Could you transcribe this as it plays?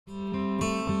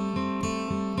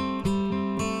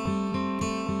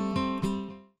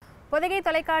பொதிகை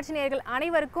தொலைக்காட்சி நேயர்கள்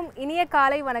அனைவருக்கும் இனிய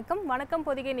காலை வணக்கம். வணக்கம்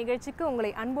பொதிகை நிகழ்ச்சிக்கு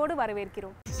உங்களை அன்போடு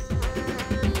வரவேற்கிறோம்.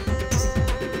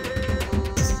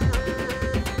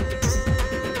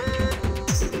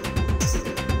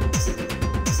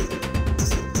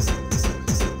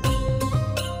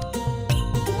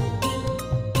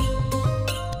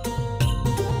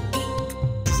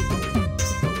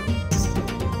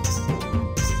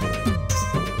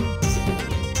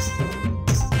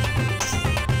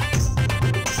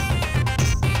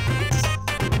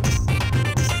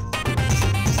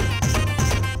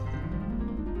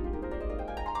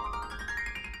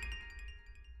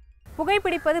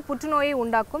 புகைப்பிடிப்பது புற்றுநோயை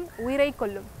உண்டாக்கும், உயிரை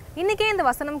கொல்லும். இன்றைக்கே இந்த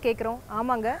வசனம் கேட்குறோம்.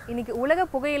 ஆமாங்க, இன்னைக்கு உலக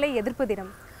புகையிலை எதிர்ப்பு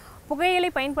தினம். புகையிலை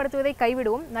பயன்படுத்துவதை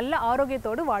கைவிடுவோம், நல்ல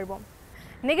ஆரோக்கியத்தோடு வாழ்வோம்.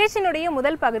 நிகழ்ச்சியினுடைய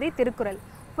முதல் பகுதி திருக்குறள்.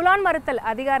 புலான் மறுத்தல்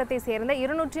அதிகாரத்தை சேர்ந்த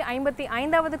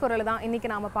 255வது குறளை தான்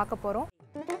இன்னைக்கு நாம் பார்க்க போகிறோம்.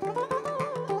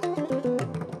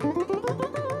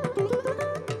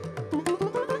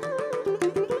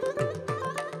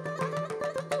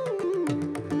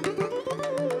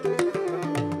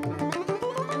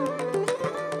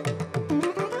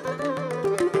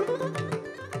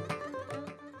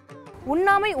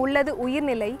 உண்ணாமை உள்ளது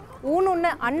உயிர்நிலை, ஊனுண்ண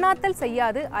அண்ணாத்தல்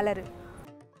செய்யாது அலறு.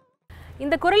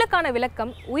 இந்த குறளுக்கான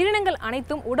விளக்கம், உயிரினங்கள்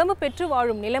அனைத்தும் உடம்பு பெற்று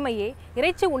வாழும் நிலைமையே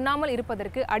இறைச்சி உண்ணாமல்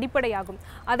இருப்பதற்கு அடிப்படையாகும்.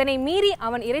 அதனை மீறி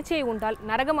அவன் இறைச்சியை உண்டால்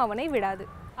நரகம் அவனை விடாது.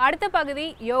 அடுத்த பகுதி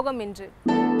யோகம் என்று.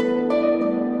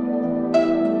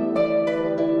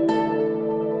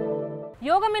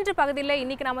 யோகம் என்ற பகுதியில்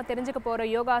இன்னைக்கு நாம தெரிஞ்சுக்க போற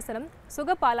யோகாசனம்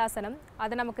சுகபாலாசனம்.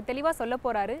 அதை நமக்கு தெளிவா சொல்ல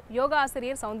போறாரு யோகா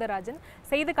ஆசிரியர் சவுந்தரராஜன்.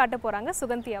 செய்து காட்ட போறாங்க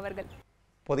சுகந்தி அவர்கள்.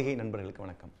 பொதிகை நண்பர்களுக்கு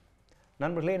வணக்கம்.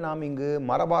 நண்பர்களே, நாம் இங்கு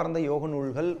மரபார்ந்த யோக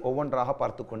நூல்கள் ஒவ்வொன்றாக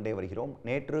பார்த்து கொண்டே வருகிறோம்.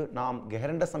 நேற்று நாம்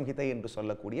கெஹரண்ட சம்ஹிதை என்று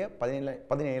சொல்லக்கூடிய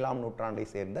 17ஆம் நூற்றாண்டை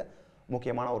சேர்ந்த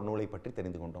முக்கியமான ஒரு நூலை பற்றி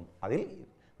தெரிந்து கொண்டோம். அதில்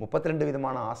 32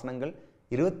 விதமான ஆசனங்கள்,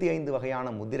 25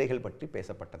 வகையான முத்திரைகள் பற்றி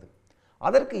பேசப்பட்டது.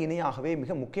 அதற்கு இணையாகவே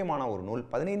மிக முக்கியமான ஒரு நூல்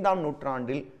 15ஆம்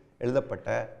நூற்றாண்டில் எழுதப்பட்ட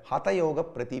ஹதயோக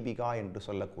பிரதிபிகா என்று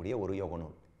சொல்லக்கூடிய ஒரு யோக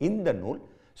நூல். இந்த நூல்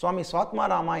சுவாமி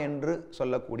சுவாத்மாராமா என்று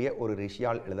சொல்லக்கூடிய ஒரு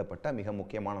ரிஷியால் எழுதப்பட்ட மிக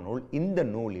முக்கியமான நூல். இந்த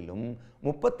நூலிலும்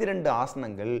 32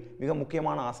 ஆசனங்கள் மிக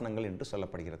முக்கியமான ஆசனங்கள் என்று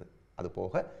சொல்லப்படுகிறது.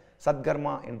 அதுபோக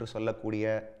சத்கர்மா என்று சொல்லக்கூடிய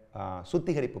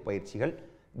சுத்திகரிப்பு பயிற்சிகள்,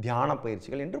 தியான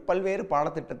பயிற்சிகள் என்று பல்வேறு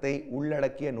பாடத்திட்டத்தை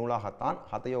உள்ளடக்கிய நூலாகத்தான்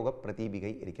ஹதயோக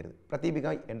பிரதிபிகை இருக்கிறது.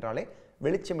 பிரதிபிகை என்றாலே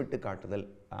வெளிச்சமிட்டு காட்டுதல்,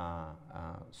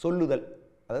 சொல்லுதல்,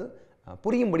 அதாவது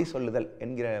புரியும்படி சொல்லுதல்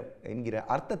என்கிற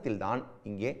அர்த்தத்தில் தான்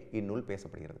இங்கே இந்நூல்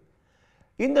பேசப்படுகிறது.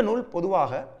 இந்த நூல்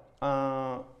பொதுவாக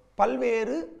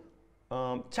பல்வேறு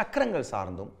சக்கரங்கள்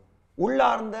சார்ந்தும்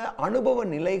உள்ளார்ந்த அனுபவ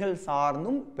நிலைகள்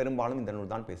சார்ந்தும் பெரும்பாலும் இந்த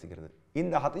நூல் தான் பேசுகிறது.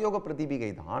 இந்த ஹதயோக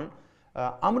பிரதிபிகை தான்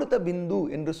அமிர்த பிந்து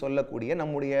என்று சொல்லக்கூடிய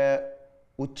நம்முடைய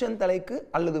உச்சந்தலைக்கு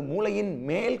அல்லது மூளையின்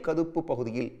மேல் கதுப்பு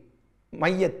பகுதியில்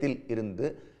மையத்தில் இருந்து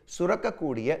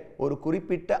சுரக்கக்கூடிய ஒரு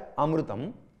குறிப்பிட்ட அமிர்தம்,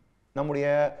 நம்முடைய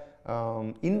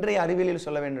இன்றைய அறிவியலில்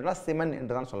சொல்ல வேண்டும்னா சிமன்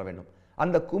என்று தான் சொல்ல வேண்டும்.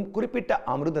 அந்த குறிப்பிட்ட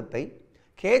அமிர்தத்தை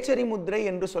கேச்சரி முத்திரை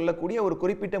என்று சொல்லக்கூடிய ஒரு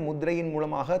குறிப்பிட்ட முத்திரையின்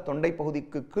மூலமாக தொண்டை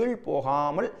பகுதிக்கு கீழ்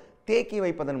போகாமல் தேக்கி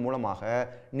வைப்பதன் மூலமாக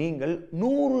நீங்கள்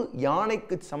 100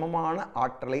 யானைக்கு சமமான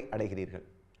ஆற்றலை அடைகிறீர்கள்.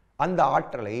 அந்த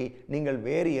ஆற்றலை நீங்கள்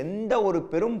வேறு எந்த ஒரு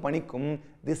பெரும் பணிக்கும்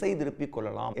திசை திருப்பிக்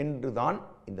கொள்ளலாம் என்றுதான்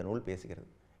இந்த நூல் பேசுகிறது.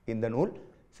 இந்த நூல்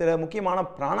சில முக்கியமான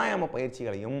பிராணாயாம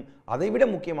பயிற்சிகளையும், அதைவிட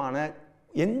முக்கியமான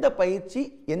எந்த பயிற்சி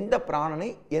எந்த பிராணனை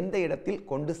எந்த இடத்தில்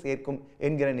கொண்டு சேர்க்கும்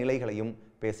என்கிற நிலைகளையும்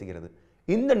பேசுகிறது.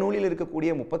 இந்த நூலில்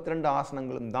இருக்கக்கூடிய 32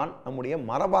 ஆசனங்களும் தான் நம்முடைய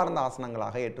மரபார்ந்த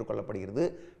ஆசனங்களாக ஏற்றுக்கொள்ளப்படுகிறது.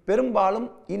 பெரும்பாலும்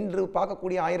இன்று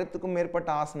பார்க்கக்கூடிய 1000க்கும் மேற்பட்ட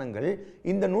ஆசனங்கள்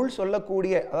இந்த நூல்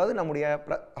சொல்லக்கூடிய, அதாவது நம்முடைய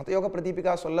ஹதயோக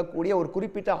பிரதிபிகா சொல்லக்கூடிய ஒரு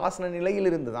குறிப்பிட்ட ஆசன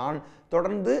நிலையிலிருந்து தான்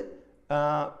தொடர்ந்து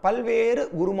பல்வேறு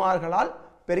குருமார்களால்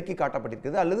பெருக்கி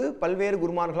காட்டப்பட்டிருக்கிறது அல்லது பல்வேறு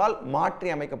குருமார்களால் மாற்றி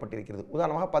அமைக்கப்பட்டிருக்கிறது.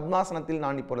 உதாரணமாக பத்மாசனத்தில்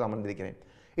நான் இப்பொழுது அமர்ந்திருக்கிறேன்.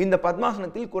 இந்த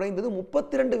பத்மாசனத்தில் குறைந்தது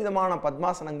 32 விதமான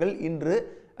பத்மாசனங்கள் இன்று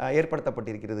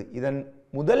ஏற்படுத்தப்பட்டிருக்கிறது. இதன்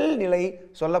முதல் நிலை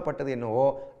சொல்லப்பட்டது என்னவோ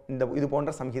இது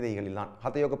போன்ற சம்ஹிதைகளில் தான்,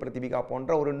 ஹதயோக பிரதிபிகா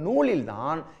போன்ற ஒரு நூலில்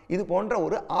தான் இது போன்ற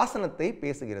ஒரு ஆசனத்தை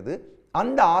பேசுகிறது.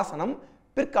 அந்த ஆசனம்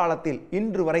பிற்காலத்தில்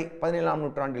இன்று வரை 17ஆம்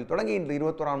நூற்றாண்டில் தொடங்கி இன்று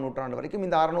 21ஆம் நூற்றாண்டு வரைக்கும்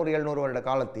இந்த 600-700 வருட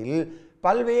காலத்தில்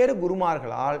பல்வேறு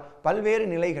குருமார்களால் பல்வேறு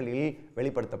நிலைகளில்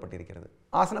வெளிப்படுத்தப்பட்டிருக்கிறது.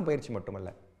 ஆசன பயிற்சி மட்டுமல்ல,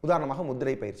 உதாரணமாக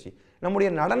முத்திரை பயிற்சி. நம்முடைய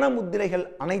நடன முத்திரைகள்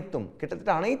அனைத்தும்,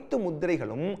 கிட்டத்தட்ட அனைத்து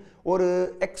முத்திரைகளும் ஒரு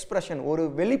எக்ஸ்பிரஷன், ஒரு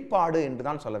வெளிப்பாடு என்று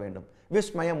தான் சொல்ல வேண்டும்.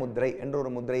 விஸ்மய முத்திரை என்ற ஒரு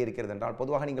முத்திரை இருக்கிறது என்றால்,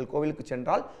 பொதுவாக நீங்கள் கோவிலுக்கு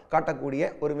சென்றால் காட்டக்கூடிய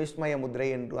ஒரு விஸ்மய முத்திரை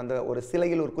என்று அந்த ஒரு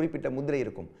சிலையில் ஒரு குறிப்பிட்ட முத்திரை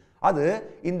இருக்கும். அது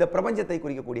இந்த பிரபஞ்சத்தை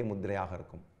குறிக்கக்கூடிய முத்திரையாக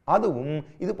இருக்கும். அதுவும்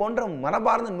இது போன்ற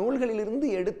மரபார்ந்த நூல்களிலிருந்து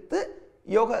எடுத்து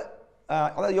யோக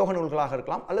அதாவது யோக நூல்களாக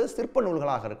இருக்கலாம் அல்லது சிற்ப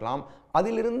நூல்களாக இருக்கலாம்,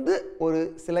 அதிலிருந்து ஒரு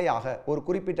சிலையாக ஒரு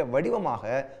குறிப்பிட்ட வடிவமாக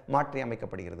மாற்றி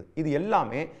அமைக்கப்படுகிறது. இது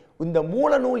எல்லாமே இந்த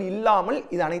மூல நூல் இல்லாமல்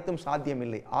இது அனைத்தும்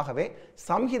சாத்தியமில்லை. ஆகவே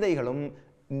சம்ஹிதைகளும்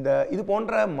இது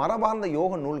போன்ற மரபார்ந்த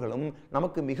யோக நூல்களும்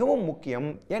நமக்கு மிகவும் முக்கியம்.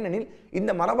 ஏனெனில்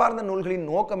இந்த மரபார்ந்த நூல்களின்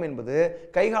நோக்கம் என்பது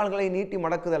கைகால்களை நீட்டி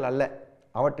மடக்குதல் அல்ல.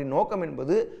 அவற்றின் நோக்கம்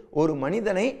என்பது ஒரு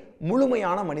மனிதனை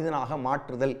முழுமையான மனிதனாக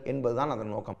மாற்றுதல் என்பதுதான்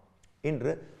அதன் நோக்கம்.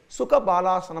 இன்று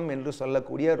சுகபாலாசனம் என்று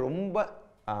சொல்லக்கூடிய ரொம்ப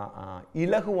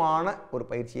இலகுவான ஒரு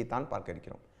பயிற்சியை தான் பார்க்க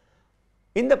இருக்கிறோம்.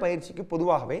 இந்த பயிற்சிக்கு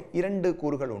பொதுவாகவே 2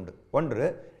 கூறுகள் உண்டு. ஒன்று,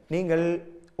 நீங்கள்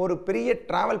ஒரு பெரிய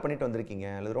டிராவல் பண்ணிட்டு வந்திருக்கீங்க,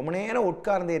 அல்லது ரொம்ப நேரம்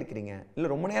உட்கார்ந்தே இருக்கிறீங்க, இல்லை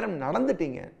ரொம்ப நேரம்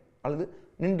நடந்துட்டீங்க, அல்லது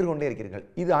நின்று கொண்டே இருக்கிறீர்கள்.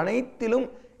 இது அனைத்திலும்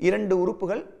 2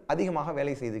 உறுப்புகள் அதிகமாக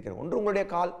வேலை செய்திருக்கிறது. ஒன்று உங்களுடைய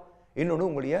கால், இன்னொன்று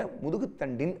உங்களுடைய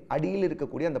முதுகுத்தண்டின் அடியில்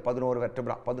இருக்கக்கூடிய அந்த 11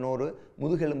 வெர்டெப்ரா, 11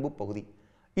 முதுகெலும்பு பகுதி.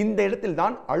 இந்த இடத்தில்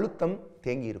தான் அழுத்தம்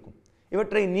தேங்கி இருக்கும்.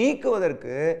 இவற்றை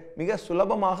நீக்குவதற்கு மிக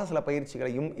சுலபமாக சில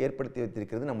பயிற்சிகளையும் ஏற்படுத்தி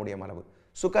வைத்திருக்கிறது நம்முடைய மரபு.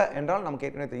 சுக என்றால் நமக்கு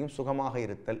ஏற்கனவே தெரியும், சுகமாக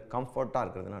இருத்தல், கம்ஃபர்ட்டாக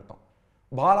இருக்கிறதுன்னு அர்த்தம்.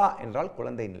 பாலா என்றால்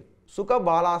குழந்தை நிலை. சுக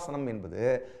பாலாசனம் என்பது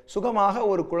சுகமாக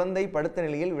ஒரு குழந்தை படுத்த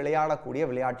நிலையில் விளையாடக்கூடிய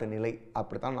விளையாட்டு நிலை.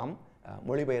 அப்படித்தான் நாம்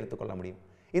மொழிபெயர்த்து கொள்ள முடியும்.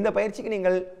 இந்த பயிற்சிக்கு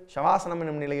நீங்கள் ஷவாசனம்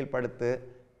என்னும் நிலையில் படுத்து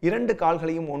 2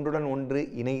 கால்களையும் ஒன்றுடன் ஒன்று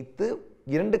இணைத்து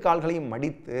 2 கால்களையும்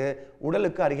மடித்து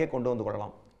உடலுக்கு அருகே கொண்டு வந்து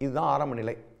கொள்ளலாம். இதுதான் ஆரம்ப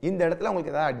நிலை. இந்த இடத்துல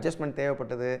உங்களுக்கு ஏதாவது அட்ஜஸ்ட்மெண்ட்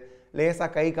தேவைப்பட்டது, லேசாக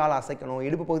கை கால் அசைக்கணும்,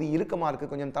 இடுப்பு பகுதி இறுக்கமாக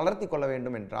இருக்குது, கொஞ்சம் தளர்த்தி கொள்ள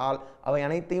வேண்டும் என்றால் அவை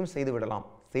அனைத்தையும் செய்து விடலாம்.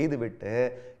 செய்துவிட்டு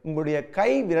உங்களுடைய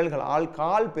கை விரல்களால்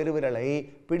கால் பெருவிரலை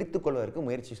பிடித்து கொள்வதற்கு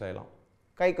முயற்சி செய்யலாம்.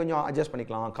 கை கொஞ்சம் அட்ஜஸ்ட்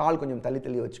பண்ணிக்கலாம், கால் கொஞ்சம் தள்ளி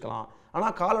தள்ளி வச்சுக்கலாம்.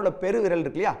 ஆனால் காலோட பெருவிரல்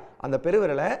இருக்கு இல்லையா, அந்த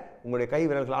பெருவிரலை உங்களுடைய கை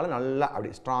விரல்களால் நல்லா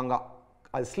அப்படி ஸ்ட்ராங்காக,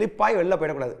 அது ஸ்லிப்பாகி வெளில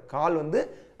போயிடக்கூடாது. கால்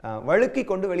வழுக்கி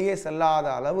கொண்டு வெளியே செல்லாத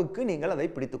அளவுக்கு நீங்கள் அதை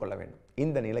பிடித்து கொள்ள வேண்டும்.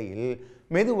 இந்த நிலையில்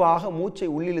மெதுவாக மூச்சை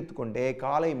உள்ளிழுத்து கொண்டே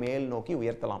காலை மேல் நோக்கி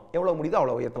உயர்த்தலாம். எவ்வளோ முடியுதோ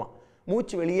அவ்வளோ உயர்த்தலாம்.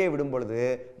 மூச்சு வெளியே விடும் பொழுது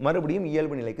மறுபடியும்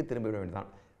இயல்பு நிலைக்கு திரும்பிவிட வேண்டியதான்.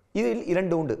 இதில்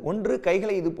 2 உண்டு. ஒன்று,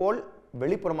 கைகளை இதுபோல்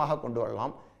வெளிப்புறமாக கொண்டு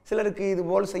வரலாம். சிலருக்கு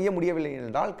இதுபோல் செய்ய முடியவில்லை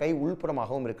என்றால் கை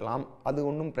உள்புறமாகவும் இருக்கலாம். அது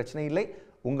ஒன்றும் பிரச்சனை இல்லை.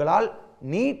 உங்களால்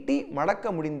நீட்டி மடக்க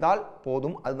முடிந்தால்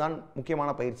போதும். அதுதான்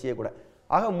முக்கியமான பயிற்சியே கூட.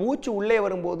 ஆக மூச்சு உள்ளே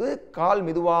வரும்போது கால்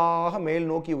மெதுவாக மேல்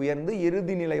நோக்கி உயர்ந்து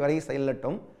இறுதி நிலை வரை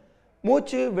செல்லட்டும்.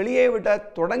 மூச்சு வெளியே விட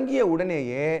தொடங்கிய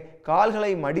உடனேயே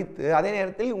கால்களை மடித்து அதே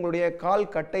நேரத்தில் உங்களுடைய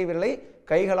கால் கட்டை விரலை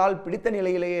கைகளால் பிடித்த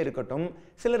நிலையிலேயே இருக்கட்டும்.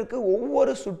 சிலருக்கு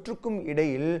ஒவ்வொரு சுற்றுக்கும்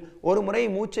இடையில் ஒரு முறை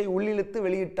மூச்சை உள்ளிழுத்து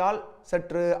வெளியிட்டால்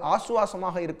சற்று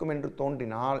ஆசுவாசமாக இருக்கும் என்று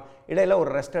தோன்றினால் இடையில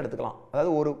ஒரு ரெஸ்ட் எடுத்துக்கலாம்.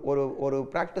 அதாவது ஒரு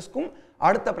ப்ராக்டிஸ்க்கும்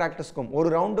அடுத்த ப்ராக்டிஸ்க்கும், ஒரு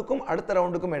ரவுண்டுக்கும் அடுத்த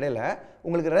ரவுண்டுக்கும் இடையில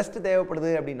உங்களுக்கு ரெஸ்ட்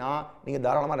தேவைப்படுது அப்படின்னா நீங்கள்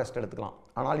தாராளமாக ரெஸ்ட் எடுத்துக்கலாம்.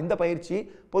 ஆனால் இந்த பயிற்சி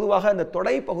பொதுவாக இந்த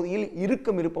தொடை பகுதியில்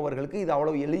இறுக்கம் இருப்பவர்களுக்கு இது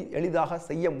அவ்வளவு எளிதாக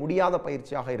செய்ய முடியாத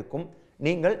பயிற்சியாக இருக்கும்.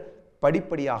 நீங்கள்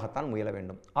படிப்படியாகத்தான் முயல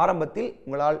வேண்டும். ஆரம்பத்தில்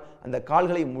உங்களால் அந்த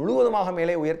கால்களை முழுவதுமாக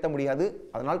மேலே உயர்த்த முடியாது.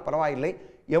 அதனால் பரவாயில்லை.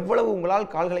 எவ்வளவு உங்களால்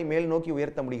கால்களை மேல் நோக்கி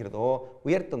உயர்த்த முடிகிறதோ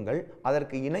உயர்த்துங்கள்.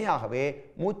 அதற்கு இணையாகவே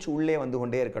மூச்சு உள்ளே வந்து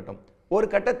கொண்டே இருக்கட்டும். ஒரு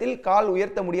கட்டத்தில் கால்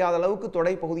உயர்த்த முடியாத அளவுக்கு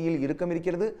தொடை பகுதியில் இறுக்கம்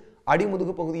இருக்கிறது,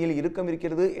 அடிமுதுகு பகுதியில் இறுக்கம்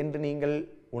இருக்கிறது என்று நீங்கள்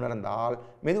உணர்ந்தால்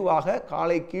மெதுவாக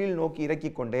காலை கீழ் நோக்கி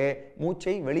இறக்கிக் கொண்டே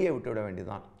மூச்சை வெளியே விட்டுவிட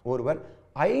வேண்டியதுதான். ஒருவர்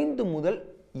 5 முதல்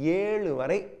 7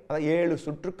 வரை, அதாவது 7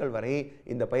 சுற்றுக்கள் வரை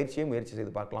இந்த பயிற்சியை முயற்சி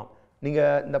செய்து பார்க்கலாம்.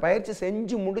 நீங்கள் இந்த பயிற்சி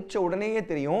செஞ்சு முடித்த உடனேயே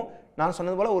தெரியும். நான்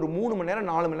சொன்னது போல் ஒரு 3 மணி நேரம்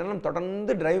 4 மணி நேரம்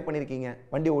தொடர்ந்து டிரைவ் பண்ணியிருக்கீங்க,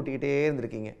 வண்டி ஓட்டிக்கிட்டே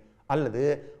இருந்திருக்கீங்க, அல்லது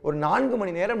ஒரு 4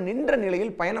 மணி நேரம் நின்ற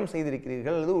நிலையில் பயணம்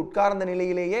செய்திருக்கிறீர்கள், அல்லது உட்கார்ந்த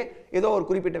நிலையிலேயே ஏதோ ஒரு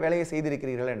குறிப்பிட்ட வேலையை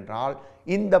செய்திருக்கிறீர்கள் என்றால்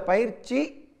இந்த பயிற்சி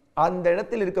அந்த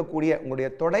இடத்தில் இருக்கக்கூடிய உங்களுடைய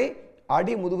தொடை,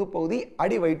 அடி முதுகு பகுதி,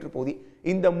 அடி வயிற்று பகுதி,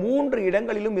 இந்த 3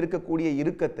 இடங்களிலும் இருக்கக்கூடிய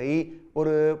இறுக்கத்தை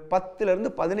ஒரு 10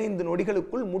 to 15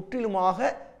 நொடிகளுக்குள் முற்றிலுமாக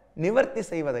நிவர்த்தி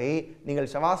செய்வதை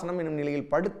நீங்கள் ஷவாசனம் என்னும் நிலையில்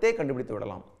படுத்தே கண்டுபிடித்து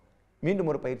விடலாம். மீண்டும்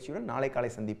ஒரு பயிற்சியுடன் நாளை காலை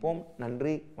சந்திப்போம்.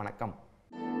 நன்றி, வணக்கம்.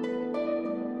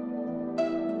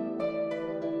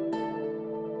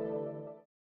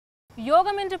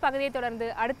 யோகம் என்ற பகுதியை தொடர்ந்து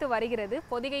அடுத்து வருகிறது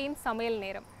பொதிகையின் சமையல்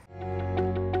நேரம்.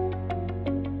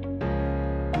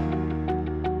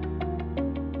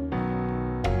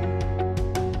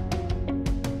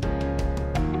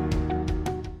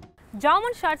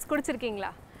 ஜாமுன் ஷார்ட்ஸ் குடிச்சிருக்கீங்களா?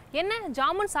 என்ன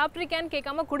ஜாமுன் சாப்பிட்ருக்கியான்னு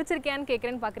கேட்காம குடிச்சிருக்கியான்னு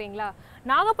கேட்குறேன்னு பார்க்குறீங்களா?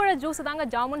 நாகப்பழ ஜூஸ் தாங்க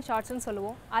ஜாமுன் ஷார்ட்ஸ்ன்னு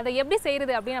சொல்லுவோம். அதை எப்படி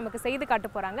செய்கிறது அப்படின்னு நமக்கு செய்து காட்ட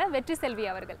போகிறாங்க வெற்றி செல்வி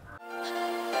அவர்கள்.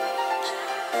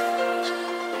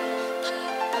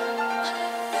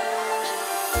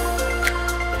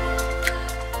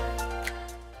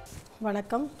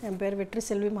 வணக்கம், என் பேர் வெற்றி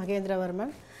செல்வி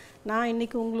மகேந்திரவர்மன். நான்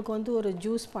இன்றைக்கி உங்களுக்கு வந்து ஒரு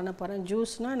ஜூஸ் பண்ண போகிறேன்.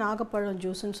 ஜூஸ்னால் நாகப்பழம்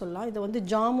ஜூஸ்ன்னு சொல்லலாம். இதை வந்து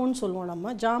ஜாமுன்னு சொல்லுவோம்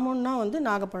நம்ம. ஜாமுன்னா வந்து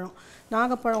நாகப்பழம்.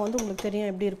 நாகப்பழம் வந்து உங்களுக்கு தெரியும்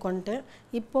எப்படி இருக்கும்ன்ட்டு.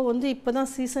 இப்போ தான்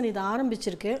சீசன் இது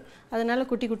ஆரம்பிச்சிருக்கு, அதனால்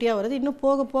குட்டி குட்டியாக வருது. இன்னும்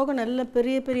போக போக நல்ல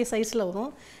பெரிய பெரிய சைஸில்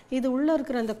வரும். இது உள்ளே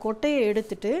இருக்கிற அந்த கொட்டையை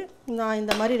எடுத்துட்டு நான்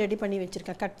இந்த மாதிரி ரெடி பண்ணி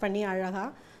வச்சுருக்கேன், கட் பண்ணி அழகாக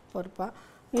பொறுப்பாக.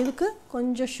 இதுக்கு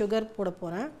கொஞ்சம் சுகர் போட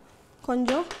போகிறேன்,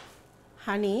 கொஞ்சம்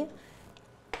ஹனி,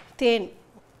 தேன்,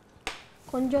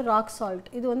 கொஞ்சம் ராக் சால்ட்.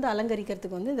 இது வந்து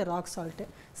அலங்கரிக்கிறதுக்கு வந்து இந்த ராக் சால்ட்டு.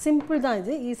 சிம்பிள் தான்,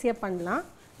 இது ஈஸியாக பண்ணலாம்.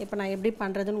 இப்போ நான் எப்படி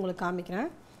பண்ணுறதுன்னு உங்களுக்கு காமிக்கிறேன்.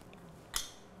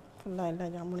 ஃபுல்லாக எல்லா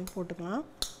ஜாமுனையும் போட்டுக்கலாம்.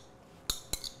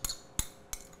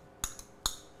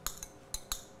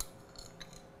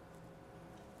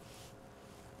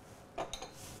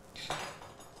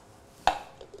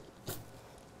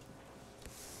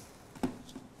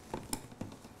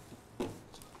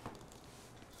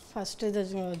 ஃபஸ்ட்டு இது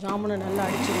ஜாமுனை நல்லா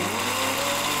அடிச்சிடணும்.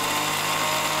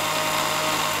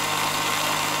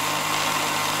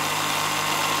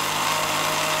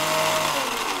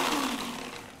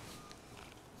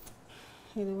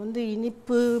 இது வந்து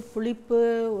இனிப்பு, புளிப்பு,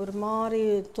 ஒரு மாதிரி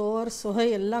சுவை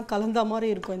எல்லாம் கலந்த மாதிரி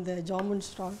இருக்கும் இந்த ஜாமுன்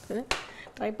ஸ்டாக்கு.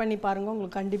 ட்ரை பண்ணி பாருங்கள்,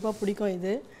 உங்களுக்கு கண்டிப்பாக பிடிக்கும்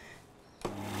இது.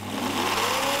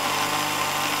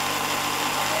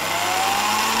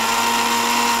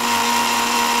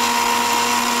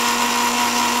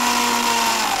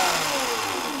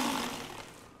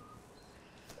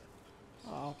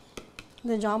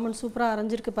 இந்த ஜாமுன் சூப்பராக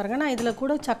அரைஞ்சிருக்கு பாருங்கள். நான் இதில்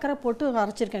கூட சர்க்கரை போட்டு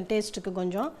அரைச்சிருக்கேன், டேஸ்ட்டுக்கு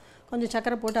கொஞ்சம்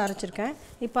சர்க்கரை போட்டு அரைச்சிருக்கேன்.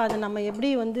 இப்போ அதை நம்ம எப்படி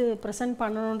வந்து ப்ரெசென்ட்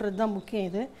பண்ணணுன்றது தான் முக்கியம்.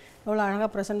 இது எவ்வளோ அழகாக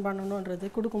ப்ரெசென்ட் பண்ணணுன்றது,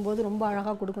 கொடுக்கும்போது ரொம்ப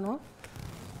அழகாக கொடுக்கணும்.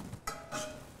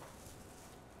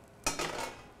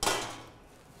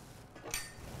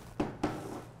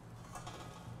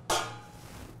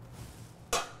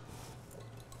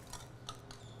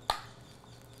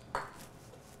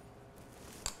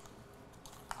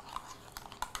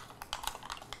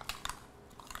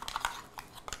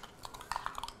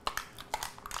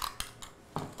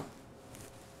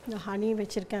 இந்த ஹனி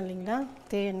வச்சுருக்கேன் இல்லைங்களா,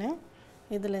 தேன்,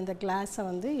 இதில் இந்த கிளாஸை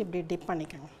வந்து இப்படி டிப்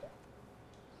பண்ணிக்கோங்க.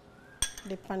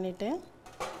 டிப் பண்ணிவிட்டு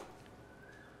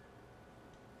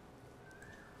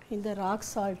இந்த ராக்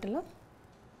சால்ட்டில்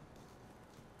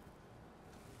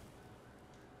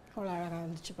அவ்வளோ அழகாக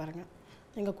இருந்துச்சு பாருங்கள்.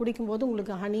 நீங்கள் குடிக்கும்போது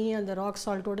உங்களுக்கு ஹனி அந்த ராக்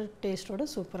சால்ட்டோட டேஸ்ட்டோட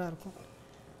சூப்பராக இருக்கும்.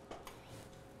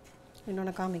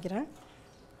 இன்னொன்று காமிக்கிறேன்.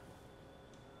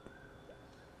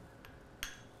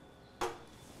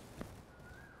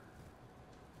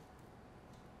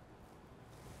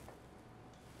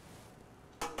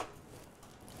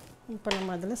 இப்போ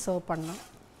நம்ம அதில் சர்வ் பண்ணலாம்.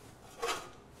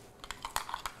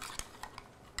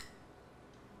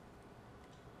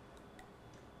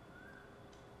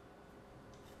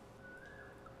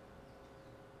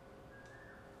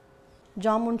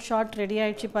 ஜாமுன் ஷாட் ரெடி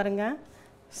ஆகிடுச்சு பாருங்கள்,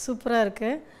 சூப்பராக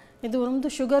இருக்குது. இது வந்து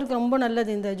சுகருக்கு ரொம்ப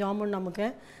நல்லது இந்த ஜாமுன் நமக்கு.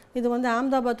 இது வந்து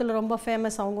அஹமதாபாத்தில் ரொம்ப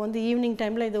ஃபேமஸ். அவங்க வந்து ஈவினிங்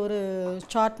டைமில் இது ஒரு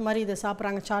சாட் மாதிரி இதை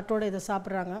சாப்பிட்றாங்க, சாட்டோடு இதை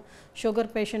சாப்பிட்றாங்க.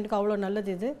 சுகர் பேஷண்ட்டுக்கு அவ்வளோ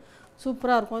நல்லது. இது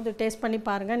சூப்பராக இருக்கும். இது டேஸ்ட் பண்ணி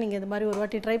பாருங்கள். நீங்கள் இது மாதிரி ஒரு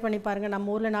வாட்டி ட்ரை பண்ணி பாருங்கள்.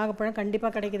 நம்ம ஊரில் நாகப்பழம்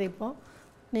கண்டிப்பாக கிடைக்கிது இப்போது.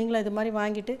 நீங்களும் இது மாதிரி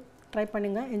வாங்கிட்டு ட்ரை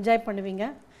பண்ணுங்கள், என்ஜாய் பண்ணுவீங்க.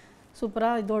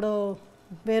 சூப்பராக இதோட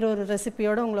வேறொரு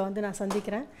ரெசிபியோடு உங்களை வந்து நான்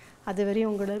சந்திக்கிறேன். அது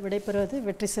வரையும் உங்களை விடைபெறுவது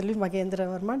வெற்றி செல்வி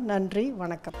மகேந்திரவர்மன். நன்றி,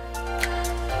 வணக்கம்.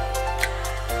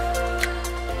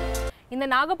 இந்த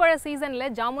நாகப்பழ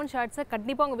சீசனில் ஜாமுன் ஷாட்ஸை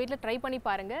கண்டிப்பாக உங்கள் வீட்டில் ட்ரை பண்ணி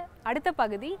பாருங்கள். அடுத்த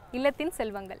பகுதி இல்லத்தின்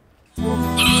செல்வங்கள்.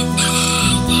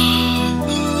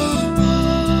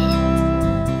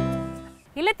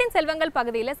 இல்லத்தின் செல்வங்கள்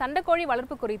பகுதியில் சண்டைக்கோழி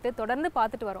வளர்ப்பு குறித்து தொடர்ந்து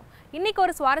பார்த்துட்டு வரோம். இன்னைக்கு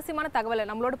ஒரு சுவாரஸ்யமான தகவலை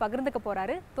நம்மளோட பகிர்ந்துக்க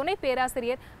போறாரு துணை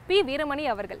பேராசிரியர் பி வீரமணி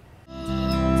அவர்கள்.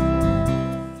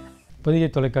 பொதிகை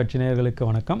தொலைக்காட்சி நேயர்களுக்கு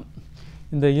வணக்கம்.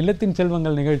 இந்த இல்லத்தின்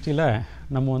செல்வங்கள் நிகழ்ச்சியில்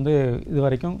நம்ம வந்து இது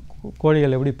வரைக்கும்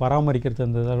கோழிகள் எப்படி பராமரிக்கிறது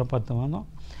அந்த இதெல்லாம் பார்த்து வந்தோம்.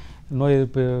 நோய்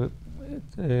எதிர்ப்பு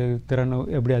திறன்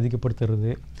எப்படி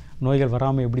அதிகப்படுத்துறது, நோய்கள்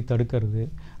வராமல் எப்படி தடுக்கிறது,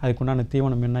 அதுக்குண்டான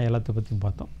தீவனம் என்ன, எல்லாத்தை பற்றியும்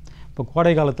பார்த்தோம். இப்போ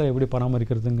கோடை காலத்தில் எப்படி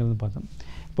பராமரிக்கிறதுங்கிறது பார்த்தோம்.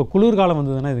 இப்போ குளிர்காலம்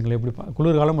வந்ததுன்னா இதுங்களை எப்படி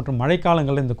குளிர்காலம் மற்றும்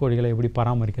மழைக்காலங்களில் இந்த கோழிகளை எப்படி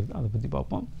பராமரிக்கிறது அதை பற்றி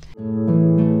பார்ப்போம்.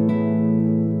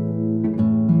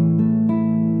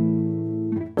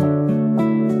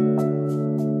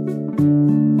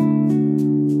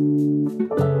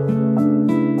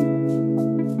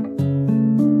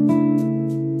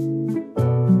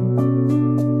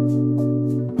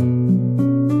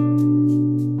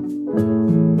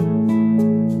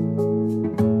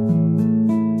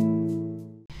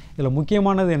 இதில்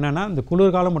முக்கியமானது என்னென்னா, இந்த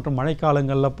குளிர்காலம் மற்றும்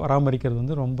மழைக்காலங்களில் பராமரிக்கிறது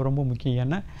வந்து ரொம்ப ரொம்ப முக்கியம்.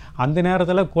 ஏன்னா அந்த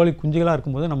நேரத்தில் கோழி குஞ்சுகளாக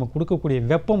இருக்கும்போது நம்ம கொடுக்கக்கூடிய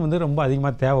வெப்பம் வந்து ரொம்ப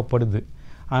அதிகமாக தேவைப்படுது.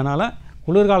 அதனால்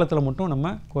குளிர்காலத்தில் மட்டும்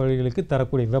நம்ம கோழிகளுக்கு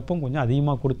தரக்கூடிய வெப்பம் கொஞ்சம்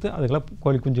அதிகமாக கொடுத்து அதுக்கெல்லாம்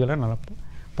கோழி குஞ்சுகளை நல்லா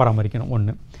பராமரிக்கணும்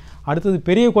ஒன்று. அடுத்தது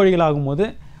பெரிய கோழிகள் ஆகும்போது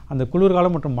அந்த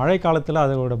குளிர்காலம் மற்றும் மழை காலத்தில்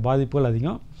அதோட பாதிப்புகள்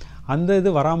அதிகம். அந்த இது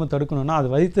வராமல் தடுக்கணும்னா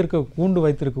அது கூண்டு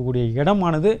வைத்திருக்கக்கூடிய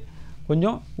இடமானது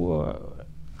கொஞ்சம்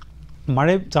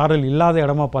மழை சாரல் இல்லாத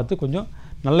இடமா பார்த்து கொஞ்சம்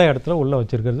நல்ல இடத்துல உள்ளே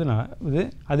வச்சுருக்கிறது இது.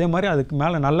 அதே மாதிரி அதுக்கு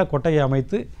மேலே நல்ல கொட்டையை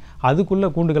அமைத்து அதுக்குள்ளே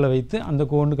கூண்டுகளை வைத்து அந்த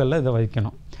கூண்டுகளில் இதை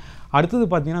வைக்கணும். அடுத்தது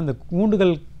பார்த்திங்கன்னா அந்த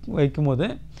கூண்டுகள் வைக்கும்போது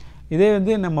இதே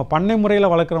வந்து நம்ம பண்ணை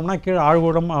முறையில் வளர்க்குறோம்னா கீழே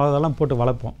ஆழ்குளம் அதெல்லாம் போட்டு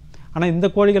வளர்ப்போம். ஆனால் இந்த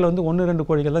கோழிகள் வந்து 1-2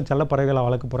 கோழிகள் தான் செல்ல பறவைகளை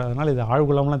வளர்க்க போகிறதுனால இது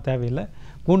ஆழ்குளம்லாம் தேவையில்லை,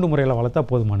 கூண்டு முறையில் வளர்த்தா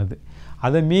போதுமானது.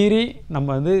 அதை மீறி நம்ம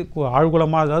வந்து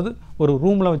ஆழ்குளமாக அதாவது ஒரு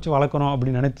ரூமில் வச்சு வளர்க்கணும்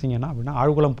அப்படின்னு நினச்சிங்கன்னா அப்படின்னா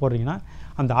ஆழ்குளம் போடுறீங்கன்னா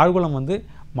அந்த ஆழ்குளம் வந்து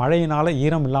மழையினால்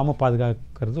ஈரம் இல்லாமல்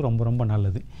பாதுகாக்கிறது ரொம்ப ரொம்ப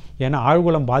நல்லது. ஏன்னா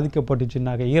ஆழ்குளம்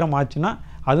பாதிக்கப்பட்டுச்சுன்னாக்க ஈரம் ஆச்சுன்னா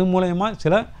அது மூலயமா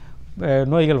சில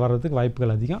நோய்கள் வர்றதுக்கு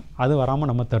வாய்ப்புகள் அதிகம். அது வராமல்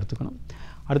நம்ம தடுத்துக்கணும்.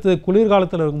 அடுத்தது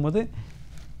குளிர்காலத்தில் இருக்கும்போது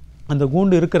அந்த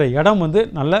கூண்டு இருக்கிற இடம் வந்து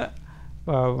நல்ல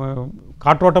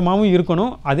காற்றோட்டமாகவும்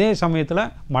இருக்கணும், அதே சமயத்தில்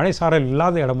மழை சாரல்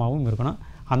இல்லாத இடமாகவும் இருக்கணும்.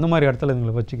 அந்த மாதிரி இடத்துல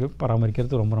இதுங்களை வச்சு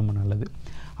பராமரிக்கிறது ரொம்ப ரொம்ப நல்லது.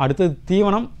 அடுத்தது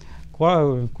தீவனம்.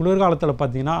 குளிர்காலத்தில்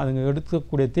பார்த்திங்கன்னா அதுங்க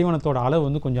எடுக்கக்கூடிய தீவனத்தோட அளவு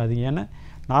வந்து கொஞ்சம் அதிகம். ஏன்னா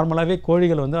நார்மலாகவே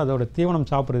கோழிகள் வந்து அதோட தீவனம்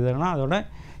சாப்பிட்றதுனா அதோட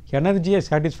எனர்ஜியை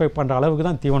சாட்டிஸ்ஃபை பண்ணுற அளவுக்கு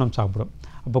தான் தீவனம் சாப்பிடும்.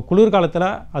 அப்போ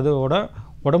குளிர்காலத்தில் அதோட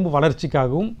உடம்பு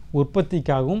வளர்ச்சிக்காகவும்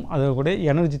உற்பத்திக்காகவும் அதோட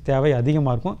எனர்ஜி தேவை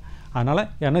அதிகமாக இருக்கும். அதனால்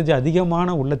எனர்ஜி அதிகமான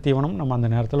உள்ள தீவனம் நம்ம அந்த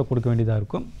நேரத்தில் கொடுக்க வேண்டியதாக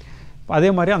இருக்கும். அதே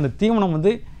மாதிரி அந்த தீவனம்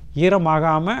வந்து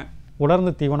ஈரமாகாமல்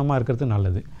உலர்ந்த தீவனமாக இருக்கிறது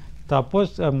நல்லது.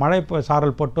 சப்போஸ் மழை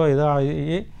சாரல் போட்டோ ஏதோ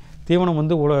தீவனம்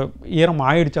வந்து ஈரம்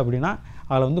ஆயிடுச்சு அப்படின்னா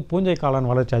அதில் வந்து பூஞ்சை காளான்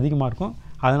வளர்ச்சி அதிகமாக இருக்கும்.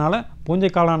 அதனால் பூஞ்சை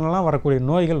காளான்லாம் வரக்கூடிய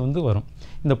நோய்கள் வந்து வரும்.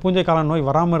 இந்த பூஞ்சை காளான் நோய்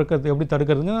வராமல் இருக்கிறது எப்படி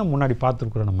தடுக்கிறதுன்னு முன்னாடி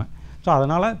பார்த்துருக்குறோம் நம்ம. ஸோ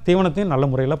அதனால் தீவனத்தையும் நல்ல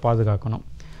முறையில் பாதுகாக்கணும்,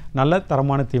 நல்ல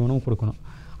தரமான தீவனம் கொடுக்கணும்.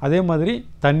 அதே மாதிரி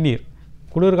தண்ணீர்.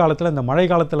 குளிர்காலத்தில் இந்த மழை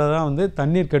காலத்தில் தான் வந்து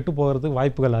தண்ணீர் கெட்டு போகிறதுக்கு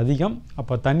வாய்ப்புகள் அதிகம்.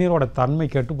 அப்போ தண்ணீரோட தன்மை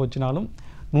கெட்டு போச்சுனாலும்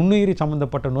நுண்ணுயிரி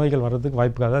சம்மந்தப்பட்ட நோய்கள் வர்றதுக்கு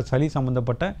வாய்ப்புகள், அதாவது சளி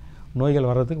சம்மந்தப்பட்ட நோய்கள்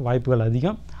வர்றதுக்கு வாய்ப்புகள்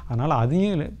அதிகம். அதனால்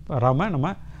அதையும் வராமல் நம்ம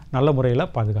நல்ல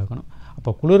முறையில் பாதுகாக்கணும்.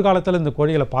 அப்போ குளிர்காலத்தில் இந்த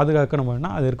கோழிகளை பாதுகாக்கணும்னா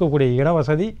அது இருக்கக்கூடிய இட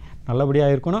வசதி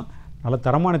நல்லபடியாக இருக்கணும், நல்ல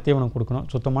தரமான தீவனம் கொடுக்கணும்,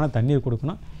 சுத்தமான தண்ணீர்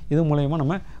கொடுக்கணும். இது மூலயமா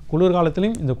நம்ம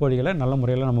குளிர்காலத்திலையும் இந்த கோழிகளை நல்ல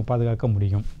முறையில் நம்ம பாதுகாக்க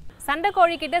முடியும். சண்டை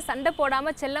கோழிக்கிட்ட சண்டை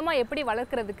போடாமல் செல்லமாக எப்படி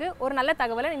வளர்க்குறதுக்கு ஒரு நல்ல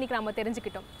தகவலை இன்றைக்கி நம்ம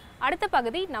தெரிஞ்சுக்கிட்டோம். அடுத்த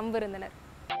பகுதி நம் விருந்தினர்.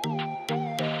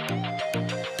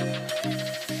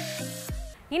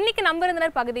 இன்னைக்கு நம்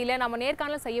விருந்தினர் பகுதியில் நம்ம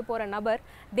நேர்காணல் செய்ய போகிற நபர்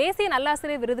தேசிய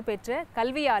நல்லாசிரியர் விருது பெற்ற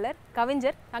கல்வியாளர்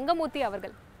கவிஞர் தங்கமூர்த்தி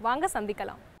அவர்கள். வாங்க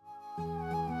சந்திக்கலாம்.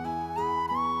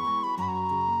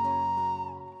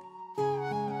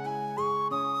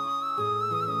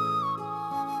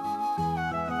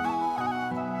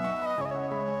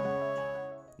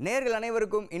 நேர்கள்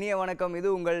அனைவருக்கும் இனிய வணக்கம். இது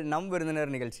உங்கள் நம்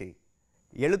விருந்தினர் நிகழ்ச்சி.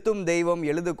 எழுத்தும் தெய்வம்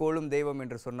எழுது கோலும் தெய்வம்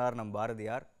என்று சொன்னார் நம்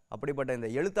பாரதியார். அப்படிப்பட்ட இந்த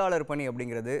எழுத்தாளர் பணி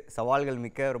அப்படிங்கிறது சவால்கள்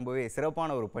மிக்க ரொம்பவே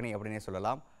சிறப்பான ஒரு பணி அப்படின்னே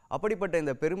சொல்லலாம். அப்படிப்பட்ட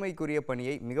இந்த பெருமைக்குரிய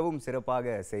பணியை மிகவும்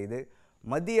சிறப்பாக செய்து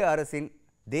மத்திய அரசின்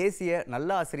தேசிய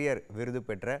நல்லாசிரியர் விருது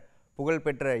பெற்ற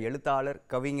புகழ்பெற்ற எழுத்தாளர்,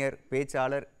 கவிஞர்,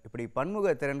 பேச்சாளர், இப்படி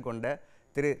பன்முக திறன் கொண்ட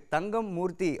திரு தங்கம்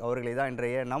மூர்த்தி அவர்களை தான்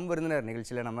இன்றைய நம் விருந்தினர்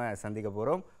நிகழ்ச்சியில் நம்ம சந்திக்க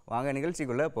போகிறோம். வாங்க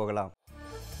நிகழ்ச்சிக்குள்ளே போகலாம்.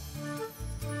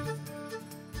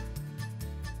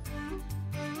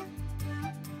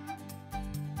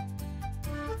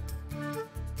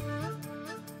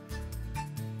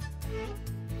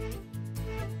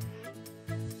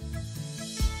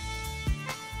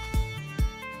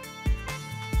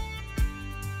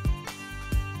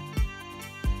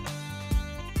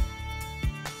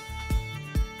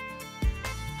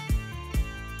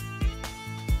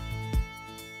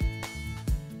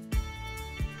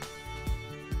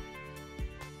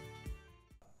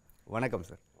 வணக்கம்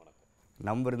சார்.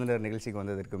 நம் விருந்தினர் நிகழ்ச்சிக்கு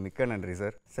வந்ததற்கு மிக்க நன்றி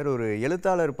சார். சார், ஒரு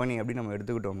எழுத்தாளர் பணி அப்படின்னு நம்ம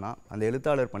எடுத்துக்கிட்டோம்னா அந்த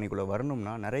எழுத்தாளர் பணிக்குள்ளே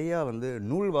வரணும்னா நிறையா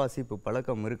நூல் வாசிப்பு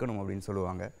பழக்கம் இருக்கணும் அப்படின்னு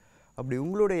சொல்லுவாங்க. அப்படி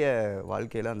உங்களுடைய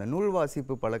வாழ்க்கையில் அந்த நூல்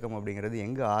வாசிப்பு பழக்கம் அப்படிங்கிறது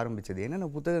எங்கே ஆரம்பிச்சது?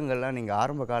 என்னென்ன புத்தகங்கள்லாம் நீங்கள்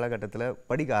ஆரம்ப காலகட்டத்தில்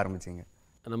படிக்க ஆரம்பிச்சிங்க?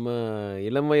 நம்ம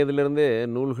இளம் வயதிலிருந்தே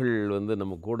நூல்கள்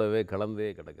நம்ம கூடவே கலந்தே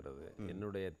கிடக்கிறது.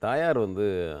 என்னுடைய தாயார்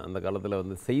அந்த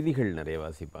காலத்தில் செய்திகள் நிறைய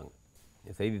வாசிப்பாங்க.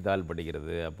 செய்தித்தாள்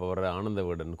படிக்கிறது, அப்போ வர ஆனந்த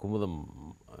விகடன், குமுதம்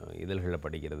இதழ்களை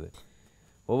படிக்கிறது.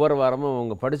 ஒவ்வொரு வாரமும்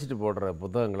அவங்க படிச்சுட்டு போடுற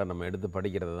புத்தகங்களை நம்ம எடுத்து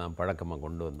படிக்கிறது தான் பழக்கமாக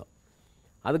கொண்டு வந்தோம்.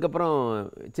 அதுக்கப்புறம்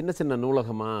சின்ன சின்ன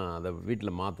நூலகமாக அதை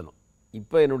வீட்டில் மாற்றினோம்.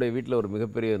 இப்போ என்னுடைய வீட்டில் ஒரு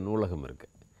மிகப்பெரிய நூலகம்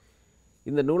இருக்குது.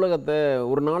 இந்த நூலகத்தை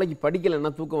ஒரு நாளைக்கு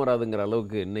படிக்கலைன்னா தூக்கம் வராதுங்கிற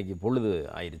அளவுக்கு இன்றைக்கி பொழுது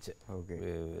ஆயிடுச்சு. ஓகே.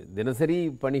 தினசரி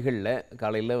பணிகளில்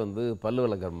காலையில் பல்லு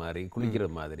விளக்குற மாதிரி, குளிக்கிற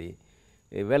மாதிரி,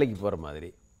 வேலைக்கு போகிற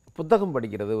மாதிரி புத்தகம்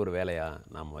படிக்கிறது ஒரு வேலையாக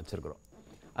நாம் வச்சுருக்குறோம்.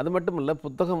 அது மட்டும் இல்லை,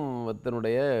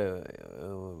 புத்தகத்தினுடைய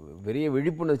பெரிய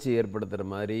விழிப்புணர்ச்சி ஏற்படுத்துகிற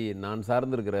மாதிரி நான்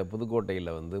சார்ந்திருக்கிற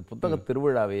புதுக்கோட்டையில் வந்து புத்தக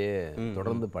திருவிழாவையே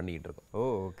தொடர்ந்து பண்ணிக்கிட்டு இருக்கோம்.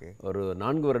 ஓகே. ஒரு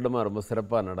 4 வருடமாக ரொம்ப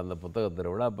சிறப்பாக நடந்த புத்தக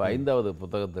திருவிழா இப்போ 5வது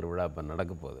புத்தக திருவிழா இப்போ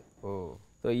நடக்க போகுது.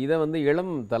 ஸோ இதை வந்து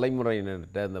இளம்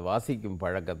தலைமுறையினர்கிட்ட இந்த வாசிக்கும்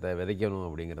பழக்கத்தை விதைக்கணும்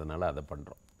அப்படிங்கிறதுனால அதை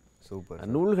பண்ணுறோம். சூப்பர்.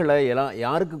 நூல்களை எல்லாம்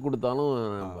யாருக்கு கொடுத்தாலும்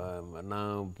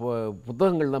நான்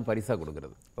புத்தகங்கள் தான் பரிசாக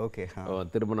கொடுக்கறது. ஓகே.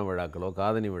 திருமண விழாக்களோ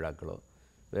காதணி விழாக்களோ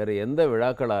வேறு எந்த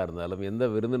விழாக்களாக இருந்தாலும் எந்த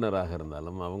விருந்தினராக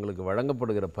இருந்தாலும் அவங்களுக்கு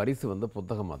வழங்கப்படுகிற பரிசு வந்து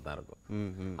புத்தகமாக தான் இருக்கும்.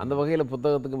 அந்த வகையில்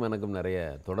புத்தகத்துக்கும் எனக்கும் நிறைய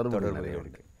தொடர்பு நிறைய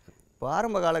இருக்குது. இப்போ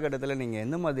ஆரம்ப காலகட்டத்தில் நீங்கள்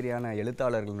எந்த மாதிரியான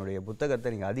எழுத்தாளர்களுடைய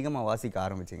புத்தகத்தை நீங்கள் அதிகமாக வாசிக்க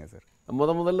ஆரம்பிச்சிங்க சார்?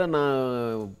 முதல்ல நான்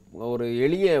ஒரு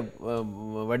எளிய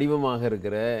வடிவமாக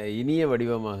இருக்கிற இனிய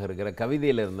வடிவமாக இருக்கிற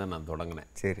கவிதையிலிருந்து நான் தொடங்கினேன்.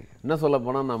 சரி. என்ன சொல்ல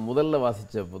போனால் நான் முதல்ல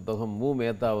வாசித்த புத்தகம் மு.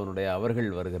 மேத்தாவனுடைய அவர்கள்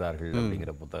வருகிறார்கள்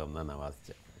அப்படிங்கிற புத்தகம் தான் நான்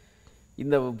வாசித்தேன்.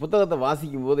 இந்த புத்தகத்தை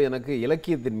வாசிக்கும்போது எனக்கு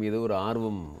இலக்கியத்தின் மீது ஒரு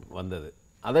ஆர்வம் வந்தது.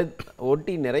 அதை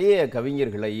ஒட்டி நிறைய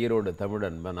கவிஞர்களை, ஈரோடு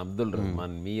தமிழன்பன், அப்துல்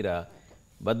ரஹ்மான், மீரா,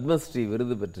 பத்மஸ்ரீ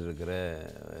விருது பெற்றிருக்கிற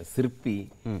சிற்பி,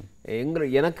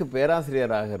 எனக்கு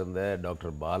பேராசிரியராக இருந்த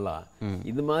டாக்டர் பாலா,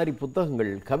 இது மாதிரி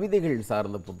புத்தகங்கள், கவிதைகள்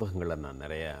சார்ந்த புத்தகங்களை நான்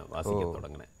நிறைய வாசிக்க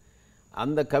தொடங்கினேன்.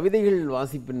 அந்த கவிதைகள்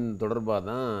வாசிப்பின் தொடர்பாக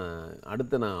தான்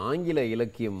அடுத்து நான் ஆங்கில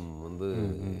இலக்கியம் வந்து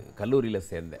கல்லூரியில்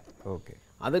சேர்ந்தேன். ஓகே.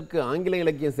 அதற்கு ஆங்கில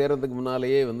இலக்கியம் சேர்றதுக்கு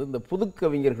முன்னாலேயே வந்து இந்த புது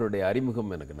கவிஞர்களுடைய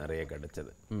அறிமுகம் எனக்கு நிறைய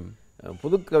கிடைச்சது.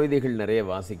 புது கவிதைகள் நிறைய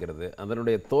வாசிக்கிறது,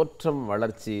 அதனுடைய தோற்றம்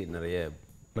வளர்ச்சி நிறைய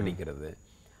படிக்கிறது,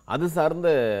 அது சார்ந்த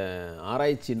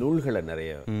ஆராய்ச்சி நூல்களை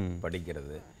நிறைய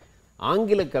படிக்கிறது,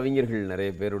 ஆங்கில கவிஞர்கள்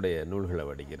நிறைய பேருடைய நூல்களை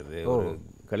படிக்கிறது, ஒரு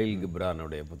கலீல்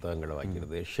கிப்ரானுடைய புத்தகங்களை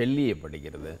வாங்கிறது, ஷெல்லியை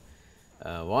படிக்கிறது,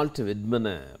 வால்ட்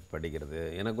விட்மனை படிக்கிறது.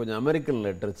 எனக்கு கொஞ்சம் அமெரிக்கன்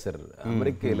லிட்ரேச்சர்,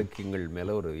 அமெரிக்க இலக்கியங்கள்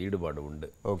மேலே ஒரு ஈடுபாடு உண்டு.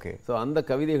 ஓகே. ஸோ அந்த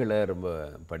கவிதைகளை ரொம்ப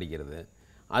படிக்கிறது,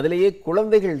 அதிலேயே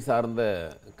குழந்தைகள் சார்ந்த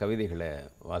கவிதைகளை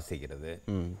வாசிக்கிறது.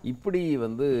 இப்படி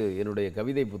வந்து என்னுடைய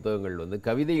கவிதை புத்தகங்கள் வந்து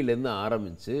கவிதையிலேருந்து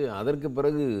ஆரம்பித்து அதற்கு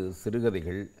பிறகு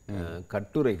சிறுகதைகள்,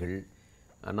 கட்டுரைகள்,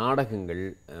 நாடகங்கள்,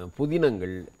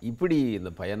 புதினங்கள், இப்படி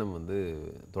இந்த பயணம் வந்து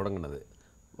தொடங்கினது.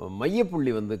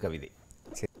 மையப்புள்ளி வந்து கவிதை.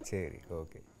 சரி.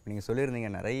 ஓகே. நீங்கள் சொல்லியிருந்தீங்க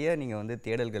நிறைய நீங்கள் வந்து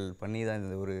தேடல்கள் பண்ணி தான்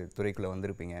இந்த ஒரு துறைக்குள்ளே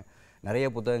வந்திருப்பீங்க, நிறைய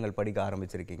புத்தகங்கள் படிக்க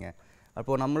ஆரம்பிச்சிருக்கீங்க.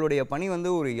 அப்போது நம்மளுடைய பணி வந்து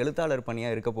ஒரு எழுத்தாளர்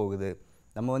பணியாக இருக்க போகுது,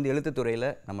 நம்ம வந்து எழுத்துத்துறையில்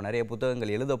நம்ம நிறைய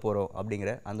புத்தகங்கள் எழுத போகிறோம்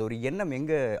அப்படிங்கிற அந்த ஒரு எண்ணம்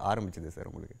எங்கே ஆரம்பிச்சது சார்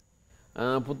உங்களுக்கு?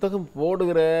 புத்தகம்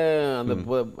போடுகிற அந்த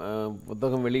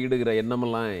புத்தகம் வெளியிடுகிற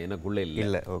எண்ணமெல்லாம் எனக்குள்ளே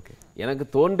இல்லை. ஓகே. எனக்கு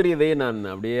தோன்றியதே நான்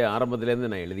அப்படியே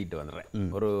ஆரம்பத்துலேருந்து நான் எழுதிட்டு வந்துடுறேன்.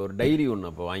 ஒரு டைரி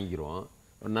ஒன்று அப்போ வாங்கிடுவோம்,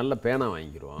 ஒரு நல்ல பேனா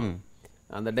வாங்கிடுவோம்,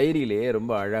 அந்த டைரியிலேயே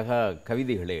ரொம்ப அழகாக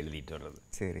கவிதைகளை எழுதிட்டு வர்றது.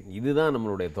 சரி. இதுதான்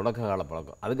நம்மளுடைய தொடக்க கால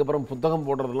பழக்கம். அதுக்கப்புறம் புத்தகம்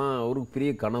போடுறதுலாம் ஒரு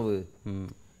பெரிய கனவு,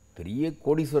 பெரிய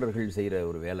கோடீஸ்வரர்கள் செய்கிற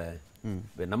ஒரு வேலை.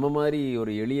 இப்போ நம்ம மாதிரி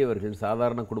ஒரு எளியவர்கள்,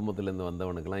 சாதாரண குடும்பத்திலேருந்து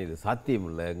வந்தவனுக்கெல்லாம் இது சாத்தியம்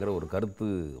இல்லைங்கிற ஒரு கருத்து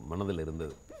மனதில்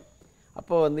இருந்தது.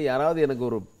 அப்போ வந்து யாராவது எனக்கு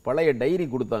ஒரு பழைய டைரி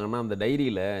கொடுத்தாங்கன்னா அந்த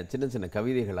டைரியில் சின்ன சின்ன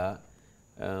கவிதைகளாக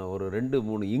ஒரு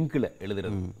 2-3 இங்கில்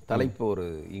எழுதுறது, தலைப்பு ஒரு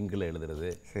இங்கில் எழுதுறது,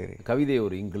 கவிதையை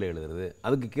ஒரு இங்கில் எழுதுறது,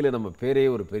 அதுக்கு கீழே நம்ம பேரே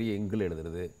ஒரு பெரிய இங்கில்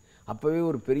எழுதுறது, அப்போவே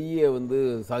ஒரு பெரிய வந்து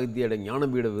சாகித்ய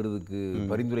ஞானபீட விருதுக்கு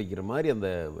பரிந்துரைக்கிற மாதிரி அந்த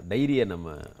டைரியை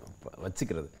நம்ம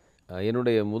வச்சுக்கிறது.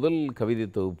 என்னுடைய முதல் கவிதை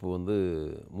தொகுப்பு வந்து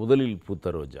முதலில்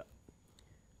பூத்த ரோஜா.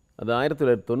 அது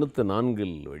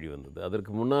 1994 வெளிவந்தது.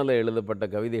 அதற்கு முன்னால் எழுதப்பட்ட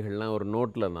கவிதைகள்லாம் ஒரு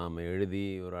நோட்டில் நாம் எழுதி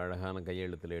ஒரு அழகான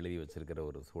கையெழுத்தில் எழுதி வச்சுருக்கிற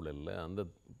ஒரு சூழலில் அந்த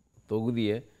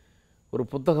தொகுதியை ஒரு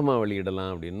புத்தகமாக வெளியிடலாம்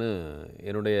அப்படின்னு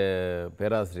என்னுடைய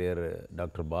பேராசிரியர்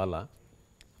டாக்டர் பாலா,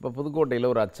 இப்போ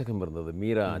புதுக்கோட்டையில் ஒரு அச்சகம் இருந்தது,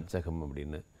 மீரா அச்சகம்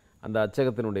அப்படின்னு, அந்த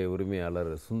அச்சகத்தினுடைய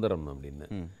உரிமையாளர் சுந்தரம் அப்படின்னு,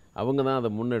 அவங்க தான் அதை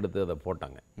முன்னெடுத்து அதை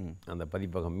போட்டாங்க. அந்த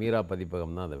பதிப்பகம், மீரா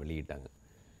பதிப்பகம் தான் அதை வெளியிட்டாங்க.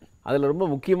 அதில் ரொம்ப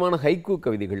முக்கியமான ஹைக்கூ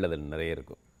கவிதைகள் அதில் நிறைய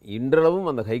இருக்கும். இன்றளவும்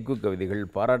அந்த ஹைக்கூ கவிதைகள்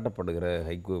பாராட்டப்படுகிற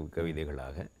ஹைக்கூ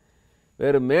கவிதைகளாக,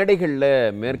 வேறு மேடைகளில்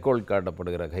மேற்கோள்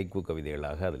காட்டப்படுகிற ஹைக்கூ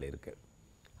கவிதைகளாக அதில் இருக்குது.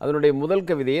 அதனுடைய முதல்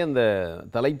கவிதையே அந்த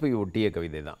தலைப்பை ஒட்டிய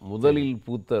கவிதை தான். முதலில்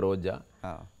பூத்த ரோஜா,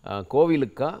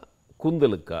 கோவிலுக்கா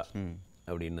கூந்தலுக்கா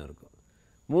அப்படின்னு இருக்கும்.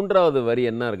 3வது வரி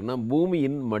என்ன இருக்குன்னா,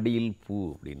 பூமியின் மடியில் பூ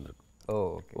அப்படின்னு இருக்கும்.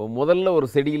 முதல்ல ஒரு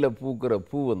செடியில் பூக்கிற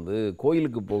பூ வந்து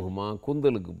கோயிலுக்கு போகுமா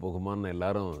கூந்தலுக்கு போகுமான்னு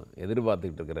எல்லாரும்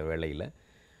எதிர்பார்த்துக்கிட்டு இருக்கிற வேளையில்,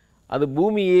 அது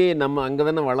பூமியே நம்ம அங்கே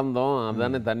தானே வளர்ந்தோம்,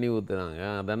 அதானே தண்ணி ஊற்றுனாங்க,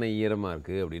 அதானே ஈரமாக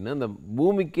இருக்குது அப்படின்னு அந்த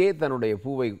பூமிக்கே தன்னுடைய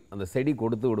பூவை அந்த செடி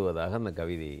கொடுத்து விடுவதாக அந்த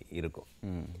கவிதை இருக்கும்.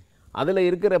 அதில்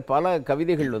இருக்கிற பல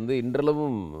கவிதைகள் வந்து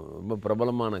இன்றளவும் ரொம்ப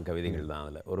பிரபலமான கவிதைகள் தான்.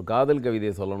 அதில் ஒரு காதல்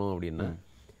கவிதையை சொல்லணும் அப்படின்னா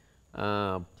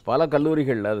பல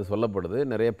கல்லூரிகளில் அது சொல்லப்படுது,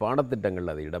 நிறைய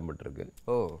பாடத்திட்டங்கள் அது இடம்பெற்றிருக்கு.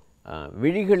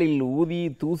 விழிகளில் ஊதி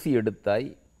தூசி எடுத்தாய்,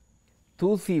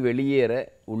 தூசி வெளியேற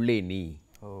உள்ளே நீ.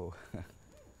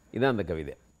 இதான் அந்த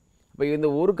கவிதை. இப்போ இந்த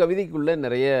ஒரு கவிதைக்குள்ளே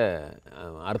நிறைய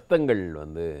அர்த்தங்கள்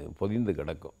வந்து பொதிந்து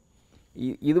கிடக்கும்.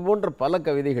 இது போன்ற பல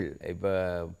கவிதைகள், இப்போ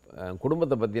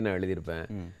குடும்பத்தை பற்றி நான் எழுதியிருப்பேன்,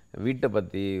 வீட்டை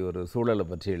பற்றி ஒரு சூழலை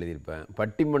பற்றி எழுதியிருப்பேன்.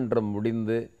 பட்டிமன்றம்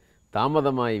முடிந்து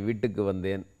தாமதமாய் வீட்டுக்கு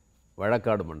வந்தேன்,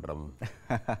 வழக்காடு மன்றம்,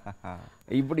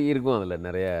 இப்படி இருக்கும். அதில்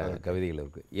நிறைய கவிதைகள்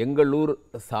இருக்குது. எங்கள் ஊர்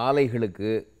சாலைகளுக்கு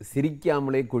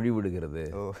சிரிக்காமலே குழி விடுகிறது.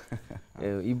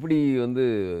 இப்படி வந்து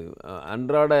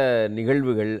அன்றாட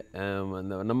நிகழ்வுகள்,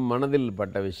 நம் மனதில்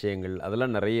பட்ட விஷயங்கள்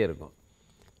அதெல்லாம் நிறைய இருக்கும்.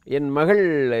 என் மகள்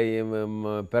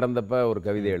பிறந்தப்ப ஒரு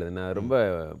கவிதை எழுதினேன். ரொம்ப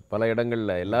பல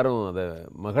இடங்களில் எல்லாரும் அதை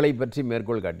மகளை பற்றி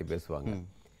மேற்கோள் காட்டி பேசுவாங்க.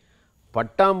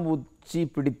 பட்டாம்பூச்சி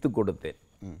பிடித்து கொடுத்தேன்.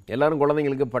 எல்லாரும்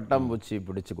குழந்தைங்களுக்கு பட்டாம்பூச்சி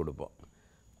பிடிச்சு கொடுப்போம்.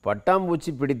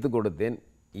 பட்டாம்பூச்சி பிடித்து கொடுத்தேன்,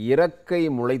 இறக்கை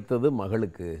முளைத்தது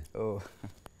மகளுக்கு.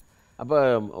 அப்போ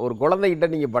ஒரு குழந்தைகிட்ட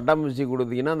நீங்கள் பட்டாம்பூச்சி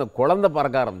கொடுத்தீங்கன்னா அந்த குழந்தை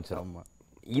பறக்க ஆரம்பிச்சிடும்.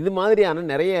 இது மாதிரியான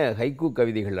நிறைய ஹைக்கூ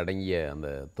கவிதைகள் அடங்கிய அந்த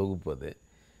தொகுப்பு அது.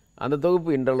 அந்த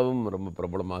தொகுப்பு இன்றளவும் ரொம்ப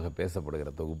பிரபலமாக பேசப்படுகிற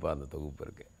தொகுப்பாக அந்த தொகுப்பு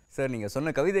இருக்குது. சார், நீங்கள்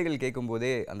சொன்ன கவிதைகள்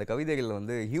கேட்கும்போதே அந்த கவிதைகளில்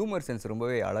வந்து ஹியூமர் சென்ஸ்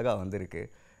ரொம்பவே அழகாக வந்திருக்கு.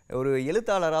 ஒரு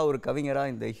எழுத்தாளராக, ஒரு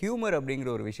கவிஞராக இந்த ஹியூமர் அப்படிங்கிற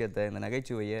ஒரு விஷயத்தை, இந்த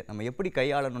நகைச்சுவையை நம்ம எப்படி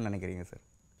கையாளணும்னு நினைக்கிறீங்க சார்?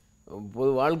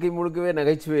 பொது வாழ்க்கை முழுக்கவே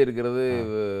நகைச்சுவை இருக்கிறது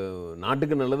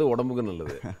நாட்டுக்கு நல்லது, உடம்புக்கு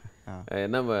நல்லது.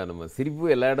 ஏன்னா நம்ம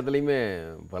சிரிப்பு எல்லா இடத்துலையுமே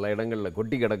பல இடங்களில்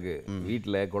கொட்டி கிடக்கு.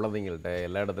 வீட்டில் குழந்தைங்கள்ட்ட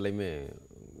எல்லா இடத்துலையுமே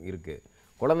இருக்குது.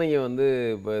 குழந்தைங்க வந்து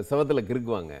இப்போ செவத்தில்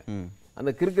கிறுக்குவாங்க.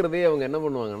 அந்த கிறுக்கிறதே அவங்க என்ன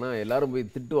பண்ணுவாங்கன்னா எல்லாரும்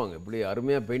போய் திட்டுவாங்க, இப்படி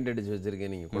அருமையாக பெயிண்ட் அடித்து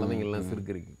வச்சுருக்கேன், நீங்கள் குழந்தைங்கள்லாம்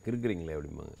கிறுக்குறீங்களே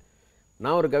அப்படிம்பாங்க.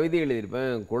 நான் ஒரு கவிதை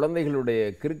எழுதியிருப்பேன், குழந்தைகளுடைய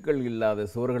கிறுக்கள் இல்லாத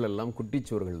சுவர்கள் எல்லாம்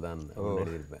குட்டிச்சுவர்கள் தான்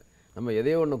எழுதியிருப்பேன். நம்ம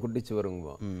எதையோ ஒன்று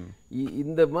குட்டிச்சுவருங்குவோம்.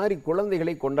 இந்த மாதிரி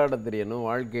குழந்தைகளை கொண்டாட தெரியணும்,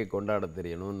 வாழ்க்கையை கொண்டாட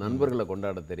தெரியணும், நண்பர்களை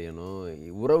கொண்டாட தெரியணும்,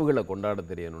 உறவுகளை கொண்டாட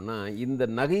தெரியணும்னா இந்த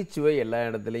நகைச்சுவை எல்லா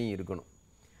இடத்துலையும் இருக்கணும்.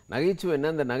 நகைச்சுவை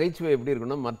என்ன, இந்த நகைச்சுவை எப்படி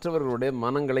இருக்கணும், மற்றவர்களுடைய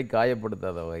மனங்களை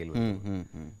காயப்படுத்தாத வகையில்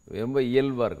ரொம்ப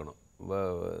இயல்பாக இருக்கணும்.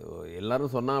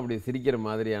 எல்லாரும் சொன்னால் அப்படி சிரிக்கிற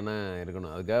மாதிரியான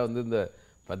இருக்கணும். அதுக்காக வந்து இந்த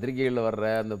பத்திரிகைகளில் வர்ற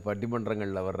அந்த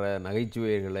பட்டிமன்றங்களில் வர்ற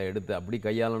நகைச்சுவைகளை எடுத்து அப்படி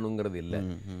கையாளணுங்கிறது இல்லை.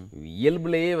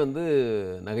 இயல்புலேயே வந்து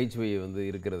நகைச்சுவை வந்து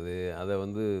இருக்கிறது, அதை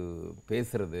வந்து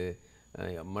பேசுறது,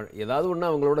 ஏதாவது ஒன்று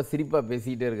அவங்களோட சிரிப்பாக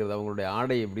பேசிக்கிட்டே இருக்கிறது, அவங்களுடைய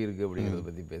ஆடை எப்படி இருக்குது அப்படிங்கிறத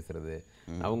பற்றி பேசுகிறது,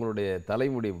 அவங்களுடைய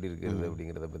தலைமுடி எப்படி இருக்கிறது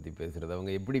அப்படிங்கிறத பற்றி பேசுகிறது,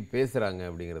 அவங்க எப்படி பேசுகிறாங்க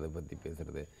அப்படிங்கிறத பற்றி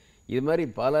பேசுகிறது. இது மாதிரி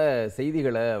பல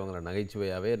செய்திகளை அவங்கள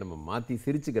நகைச்சுவையாகவே நம்ம மாற்றி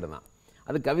சிரிச்சுக்கிறது தான்.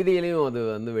 அது கவிதையிலையும் அது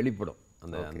வந்து வெளிப்படும்.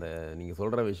 அந்த அந்த நீங்கள்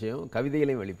சொல்கிற விஷயம்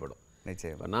கவிதையிலையும் வெளிப்படும்.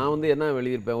 நிச்சயம். நான் வந்து என்ன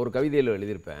எழுதியிருப்பேன், ஒரு கவிதையில்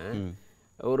எழுதியிருப்பேன்,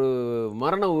 ஒரு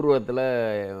மரண உருவத்தில்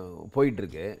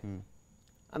போயிட்டுருக்கு.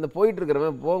 அந்த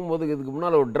போயிட்டுருக்கிறவன் போகும்போது இதுக்கு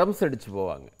முன்னால் ஒரு ட்ரம்ஸ் அடித்து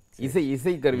போவாங்க,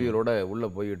 இசை கருவிகளோட உள்ளே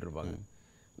போய்கிட்டு இருப்பாங்க.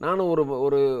 நானும் ஒரு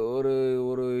ஒரு ஒரு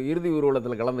ஒரு இறுதி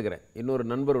ஊர்வலத்தில் கலந்துக்கிறேன், இன்னொரு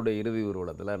நண்பருடைய இறுதி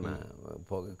ஊர்வலத்தில் நான்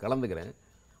கலந்துக்கிறேன்.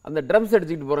 அந்த ட்ரம்ஸ்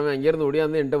அடிச்சுக்கிட்டு போகிறவன் அங்கேருந்து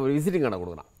ஓடியாந்து என்கிட்ட ஒரு விசிட்டிங் கார்டை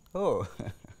கொடுக்குறான்.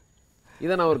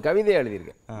 இதை நான் ஒரு கவிதையை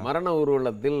எழுதியிருக்கேன். மரண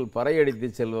ஊர்வலத்தில் பறையடித்து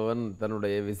செல்பவன்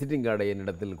தன்னுடைய விசிட்டிங் கார்டை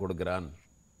என்னிடத்தில் கொடுக்குறான்.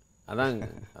 அதான்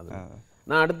அது.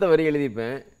 நான் அடுத்த வரி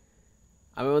எழுதிப்பேன்,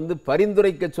 அவன் வந்து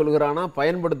பரிந்துரைக்க சொல்கிறானா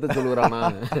பயன்படுத்த சொல்கிறானா.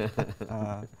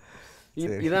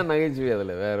 இதான் நகைச்சுவை.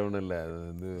 அதில் வேற ஒன்றும் இல்லை. அது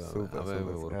வந்து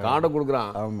அவன் ஒரு கார்டை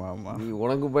கொடுக்குறான், நீ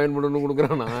உனக்கு பயன்படணும்னு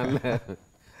கொடுக்குறானா இல்லை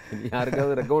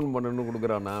யாருக்காவது ரெக்கமெண்ட் பண்ணணும்னு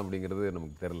கொடுக்குறானா அப்படிங்கிறது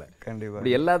நமக்கு தெரியல. கண்டிப்பாக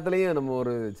இப்படி எல்லாத்துலேயும் நம்ம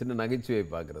ஒரு சின்ன நகைச்சுவை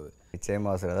பார்க்குறது.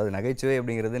 நிச்சயமாக சார். அதாவது நகைச்சுவை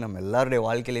அப்படிங்கிறது நம்ம எல்லாருடைய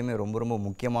வாழ்க்கையிலையுமே ரொம்ப ரொம்ப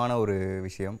முக்கியமான ஒரு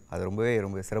விஷயம். அது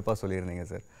ரொம்ப சிறப்பாக சொல்லியிருந்தீங்க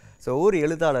சார். ஸோ ஒவ்வொரு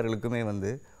எழுத்தாளர்களுக்குமே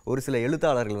வந்து ஒரு சில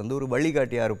எழுத்தாளர்கள் வந்து ஒரு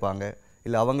வழிகாட்டியாக இருப்பாங்க,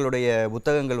 இல்லை அவங்களுடைய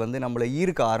புத்தகங்கள் வந்து நம்மளை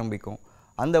ஈர்க்க ஆரம்பிக்கும்.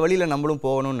 அந்த வழியில் நம்மளும்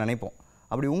போகணும்னு நினைப்போம்.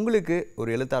 அப்படி உங்களுக்கு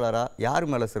ஒரு எழுத்தாளராக யார்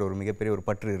மேலே சார் ஒரு மிகப்பெரிய ஒரு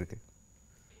பற்று இருக்குது?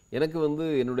 எனக்கு வந்து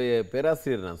என்னுடைய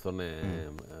பேராசிரியர் நான் சொன்னேன்,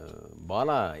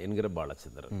 பாலா என்கிற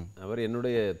பாலச்சந்திரன். அவர்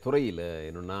என்னுடைய துறையில்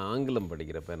நான் ஆங்கிலம்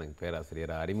படிக்கிறப்ப எனக்கு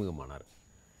பேராசிரியராக அறிமுகமானார்.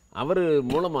 அவர்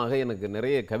மூலமாக எனக்கு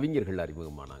நிறைய கவிஞர்கள்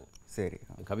அறிமுகமானாங்க. சரி.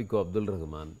 கவிக்கோ அப்துல்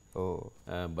ரஹ்மான்,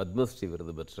 பத்மஸ்ரீ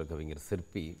விருது பெற்ற கவிஞர்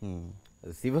சிற்பி,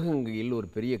 சிவகங்கையில் ஒரு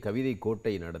பெரிய கவிதை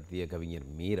கோட்டை நடத்திய கவிஞர்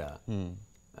மீரா,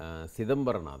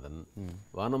 சிதம்பரநாதன்,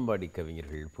 வானம்பாடி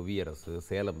கவிஞர்கள், புவியரசு,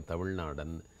 சேலம்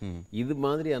தமிழ்நாடன், இது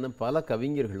மாதிரியான பல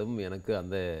கவிஞர்களும் எனக்கு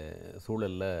அந்த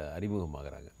சூழலில்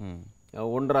அறிமுகமாகறாங்க.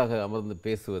 ஒன்றாக அமர்ந்து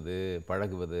பேசுவது,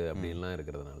 பழகுவது அப்படின்லாம்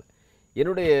இருக்கிறதுனால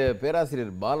என்னுடைய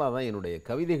பேராசிரியர் பாலா தான் என்னுடைய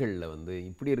கவிதைகளில் வந்து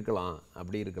இப்படி இருக்கலாம்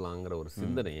அப்படி இருக்கலாங்கிற ஒரு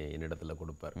சிந்தனையை என்னிடத்தில்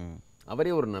கொடுப்பார்.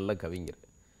 அவரே ஒரு நல்ல கவிஞர்.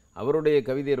 அவருடைய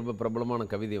கவிதை ரொம்ப பிரபலமான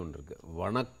கவிதை ஒன்று இருக்கு,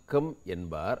 வணக்கம்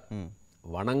என்பார்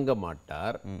வணங்க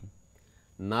மாட்டார்,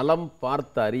 நலம்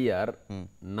பார்த்து அறியார்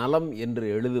நலம் என்று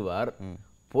எழுதுவார்,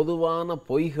 பொதுவான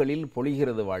பொய்களில்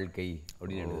பொழிகிறது வாழ்க்கை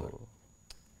அப்படின்னு எழுதுவார்.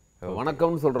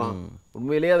 வணக்கம்னு சொல்றான்,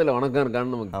 உண்மையிலேயே அதுல வணக்கம்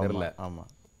இருக்கான்னு நமக்கு தெரியல.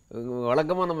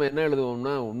 வழக்கமாக நம்ம என்ன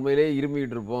எழுதுவோம்னா உண்மையிலே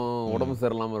இருமிக்கிட்டு இருப்போம், உடம்பு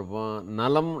சரியில்லாமல் இருப்போம்,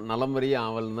 நலமறிய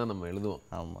ஆவல்னு தான் நம்ம எழுதுவோம்.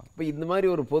 ஆமாம். இப்போ இந்த மாதிரி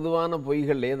ஒரு பொதுவான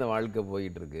பொய்கள்லேயே அந்த வாழ்க்கை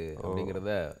போயிட்டு இருக்கு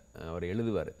அப்படிங்கிறத அவர்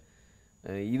எழுதுவார்.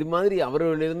 இது மாதிரி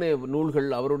அவர்களிருந்து நூல்கள்,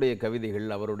 அவருடைய கவிதைகள்,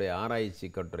 அவருடைய ஆராய்ச்சி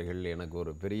கட்டுரைகள் எனக்கு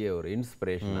ஒரு பெரிய ஒரு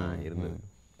இன்ஸ்பிரேஷனாக இருந்தது.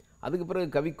 அதுக்கு பிறகு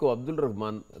கவிக்கோ அப்துல்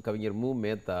ரஹ்மான், கவிஞர் மு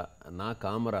மேத்தா, நா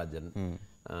காமராஜன்,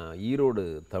 ஈரோடு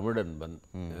தமிழன்பன்,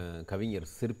 கவிஞர்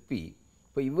சிற்பி,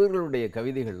 இப்போ இவர்களுடைய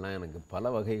கவிதைகள்லாம் எனக்கு பல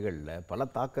வகைகளில் பல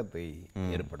தாக்கத்தை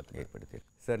ஏற்படுத்தி.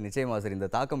 சார் நிச்சயமாக சார், இந்த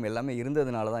தாக்கம் எல்லாமே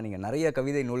இருந்ததுனால தான் நீங்கள் நிறைய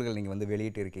கவிதை நூல்கள் நீங்கள் வந்து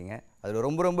வெளியிட்டு இருக்கீங்க. அதில்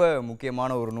ரொம்ப ரொம்ப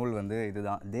முக்கியமான ஒரு நூல் வந்து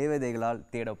இதுதான், தேவதைகளால்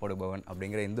தேடப்படுபவன்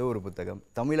அப்படிங்கிற இந்த ஒரு புத்தகம்.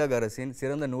 தமிழக அரசின்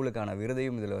சிறந்த நூலுக்கான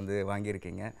விருதையும் இதில் வந்து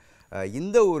வாங்கியிருக்கீங்க.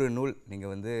 இந்த ஒரு நூல்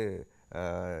நீங்கள் வந்து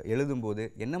எழுதும்போது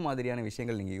என்ன மாதிரியான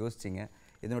விஷயங்கள் நீங்கள் யோசிச்சிங்க?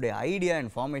 இதனுடைய ஐடியா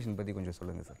அண்ட் ஃபார்மேஷன் பற்றி கொஞ்சம்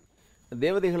சொல்லுங்கள் சார்.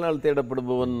 தேவதைகளால்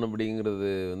தேடப்படுபவன் அப்படிங்கிறது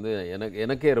வந்து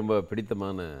எனக்கே ரொம்ப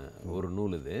பிடித்தமான ஒரு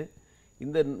நூல் இது.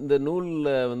 இந்த நூலில்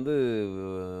வந்து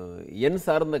என்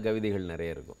சார்ந்த கவிதைகள்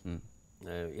நிறைய இருக்கும்,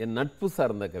 என் நட்பு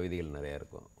சார்ந்த கவிதைகள் நிறைய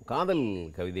இருக்கும், காதல்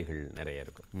கவிதைகள் நிறைய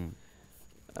இருக்கும்.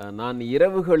 நான்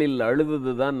இரவுகளில்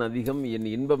அழுதது தான் அதிகம், என்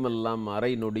இன்பமெல்லாம்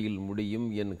அரை நொடியில் முடியும்,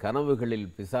 என் கனவுகளில்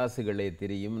பிசாசுகளே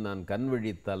தெரியும், நான் கண்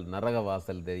விழித்தால் நரக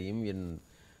வாசல் தெரியும், என்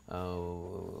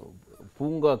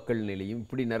பூங்காக்கள் நிலையும்,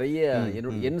 இப்படி நிறைய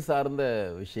என் சார்ந்த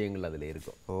விஷயங்கள் அதில்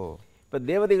இருக்கும். இப்போ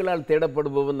தேவதைகளால்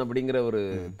தேடப்படுபவன் அப்படிங்கிற ஒரு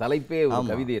தலைப்பே ஒரு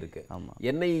கவிதை இருக்கு.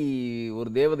 என்னை ஒரு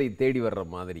தேவதை தேடி வர்ற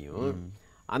மாதிரியும்,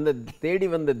 அந்த தேடி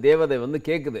வந்த தேவதை வந்து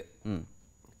கேட்குது,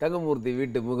 தங்கமூர்த்தி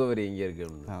வீட்டு முகவரி எங்கே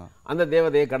இருக்குன்னு. அந்த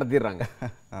தேவதையை கடத்திடுறாங்க.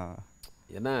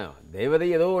 ஏன்னா தேவதை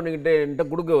ஏதோ என்கிட்ட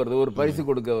கொடுக்க வருது, ஒரு பரிசு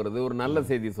கொடுக்க வருது, ஒரு நல்ல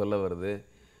செய்தி சொல்ல வருது,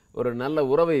 ஒரு நல்ல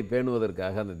உறவை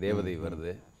பேணுவதற்காக அந்த தேவதை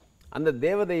வருது. அந்த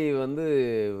தேவதையை வந்து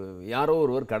யாரோ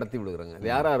ஒருவர் கடத்தி விடுகிறாங்க. அது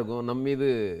யாராக இருக்கும்? நம் மீது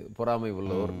பொறாமை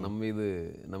உள்ளவர்,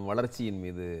 நம் வளர்ச்சியின்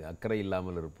மீது அக்கறை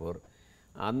இல்லாமல் இருப்போர்,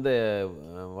 அந்த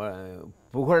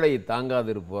புகழை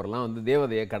தாங்காது இருப்போர்லாம் வந்து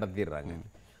தேவதையை கடத்திடுறாங்க.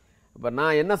 இப்போ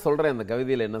நான் என்ன சொல்கிறேன், அந்த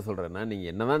கவிதையில் என்ன சொல்கிறேன்னா,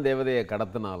 நீங்கள் என்ன தான் தேவதையை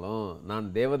கடத்தினாலும்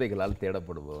நான் தேவதைகளால்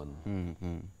தேடப்படுபவன்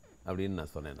அப்படின்னு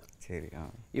நான் சொன்னேன். சரி.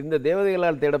 இந்த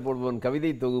தேவதைகளால் தேடப்படுபவன்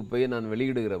கவிதை தொகுப்பை நான்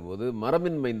வெளியிடுகிற போது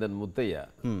மரபின் மைந்தன் முத்தையா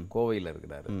கோவையில்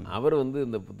இருக்கிறார். அவர் வந்து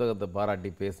இந்த புத்தகத்தை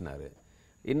பாராட்டி பேசினார்.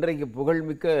 இன்றைக்கு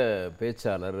புகழ்மிக்க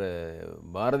பேச்சாளர்,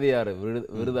 பாரதியார்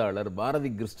விருதாளர்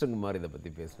பாரதி கிருஷ்ணகுமார் இதை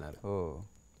பற்றி பேசினார்.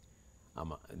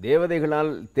 ஆமாம்,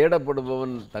 தேவதைகளால்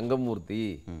தேடப்படுபவன் தங்கமூர்த்தி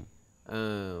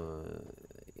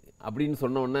அப்படின்னு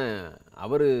சொன்னோடனே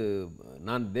அவர்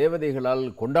நான் தேவதைகளால்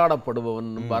கொண்டாடப்படுபவன்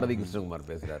பாரதி கிருஷ்ணகுமார்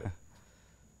பேசுகிறாரு.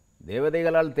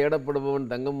 தேவதைகளால் தேடப்படுபவன்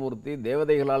தங்கமூர்த்தி,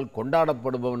 தேவதைகளால்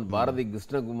கொண்டாடப்படுபவன் பாரதி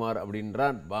கிருஷ்ணகுமார்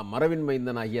அப்படின்றான். மரபின்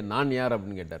மைந்தன் ஆகிய நான் யார்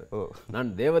அப்படின்னு கேட்டார்.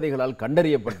 நான் தேவதைகளால்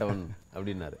கண்டறியப்பட்டவன்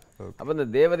அப்படின்னாரு. அப்போ இந்த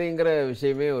தேவதைங்கிற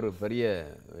விஷயமே ஒரு பெரிய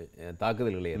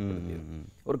தாக்குதல்களை ஏற்படுத்தியது.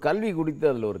 ஒரு கல்வி குறித்து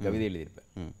அதில் ஒரு கவிதை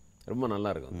எழுதியிருப்பேன், ரொம்ப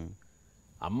நல்லா இருக்கும்.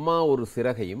 அம்மா ஒரு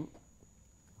சிறகையும்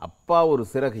அப்பா ஒரு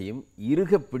சிறகையும்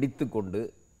இறுக பிடித்து கொண்டு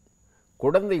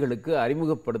குழந்தைகளுக்கு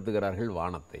அறிமுகப்படுத்துகிறார்கள்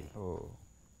வானத்தை.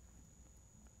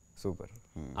 சூப்பர்.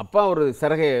 அப்பா ஒரு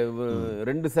சிறகை,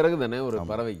 2 சிறகு தானே ஒரு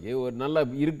பறவைக்கு, ஒரு நல்லா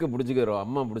இருக்க பிடிச்சிக்கிறோம்,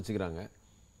 அம்மா பிடிச்சிக்கிறாங்க,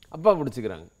 அப்பா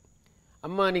பிடிச்சிக்கிறாங்க.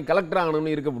 அம்மா நீ கலெக்டர்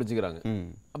ஆகணும்னு இருக்க பிடிச்சிக்கிறாங்க,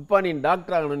 அப்பா நீ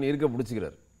டாக்டர் ஆகணும்னு இருக்க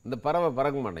பிடிச்சிக்கிறார். இந்த பறவை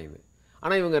பறக்க மாட்டேங்குது.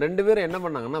 ஆனால் இவங்க 2 பேரும் என்ன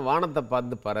பண்ணாங்கன்னா, வானத்தை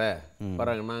பார்த்து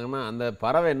பறகுனாங்கன்னா அந்த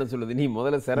பறவை என்ன சொல்லுது, நீ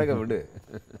முதல்ல சிறகை விடு,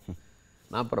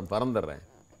 நான் அப்புறம் பறந்துடுறேன்.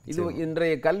 இது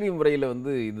இன்றைய கல்வி முறையில்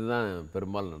வந்து இதுதான்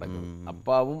பெரும்பாலும் நடக்குது.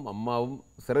 அப்பாவும் அம்மாவும்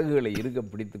சிறகுகளை இருக்க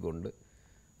பிடித்து கொண்டு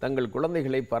தங்கள்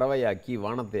குழந்தைகளை பறவையாக்கி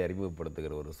வானத்தை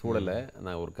அறிமுகப்படுத்துகிற ஒரு சூழலை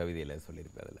நான் ஒரு கவிதையில்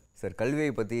சொல்லியிருப்பேன். அதில் சார்,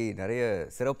 கல்வியை பற்றி நிறைய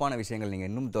சிறப்பான விஷயங்கள் நீங்கள்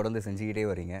இன்னும் தொடர்ந்து செஞ்சுக்கிட்டே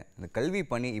வரீங்க. இந்த கல்வி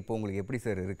பணி இப்போ உங்களுக்கு எப்படி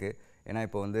சார் இருக்குது? ஏன்னா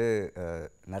இப்போ வந்து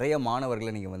நிறைய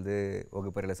மாணவர்களை நீங்கள் வந்து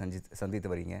வகுப்பறையில்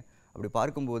சந்தித்து வரீங்க. அப்படி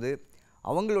பார்க்கும்போது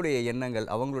அவங்களுடைய எண்ணங்கள்,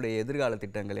 அவங்களுடைய எதிர்கால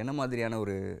திட்டங்கள் என்ன மாதிரியான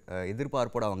ஒரு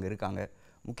எதிர்பார்ப்போடு அவங்க இருக்காங்க?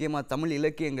 முக்கியமாக தமிழ்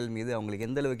இலக்கியங்கள் மீது அவங்களுக்கு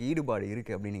எந்த அளவுக்கு ஈடுபாடு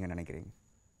இருக்குது அப்படின்னு நீங்கள் நினைக்கிறீங்க?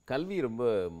 கல்வி ரொம்ப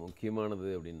முக்கியமானது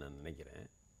அப்படின்னு நான் நினைக்கிறேன்.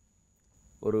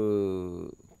 ஒரு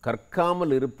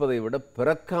கற்காமல் இருப்பதை விட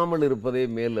பிறக்காமல் இருப்பதே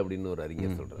மேல் அப்படின்னு ஒரு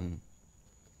அறிஞர் சொல்கிறார்.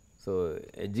 So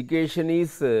education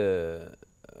is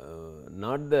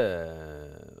not the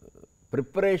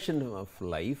preparation of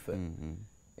life,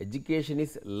 education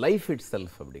is life it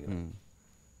self அப்படிங்கிற.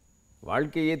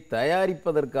 வாழ்க்கையை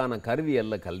தயாரிப்பதற்கான கருவி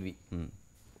அல்ல கல்வி,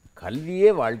 கல்வியே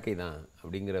வாழ்க்கை தான்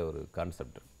அப்படிங்கிற ஒரு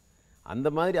கான்செப்ட். அந்த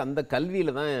மாதிரி அந்த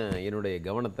கல்வியில் தான் என்னுடைய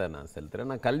கவனத்தை நான் செலுத்துகிறேன்.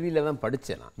 நான் கல்வியில் தான்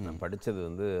படித்தேன். நான் படித்தது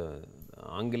வந்து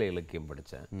ஆங்கில இலக்கியம்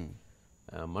படித்தேன்,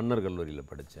 மன்னர் கல்லூரியில்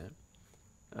படித்தேன்,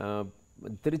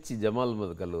 திருச்சி ஜமால்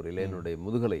முஹம்மது கல்லூரியில் என்னுடைய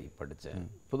முதுகலை படித்தேன்,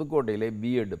 புதுக்கோட்டையிலே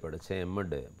பிஎட் படித்தேன்,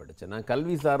 எம்எட் படித்தேன். நான்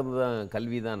கல்வி சார்ந்து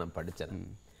தான் நான் படித்தேன்.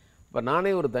 இப்போ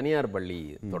நானே ஒரு தனியார் பள்ளி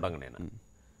தொடங்கினேன்.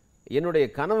 என்னுடைய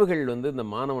கனவுகள் வந்து இந்த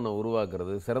மாணவனை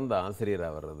உருவாக்குறது, சிறந்த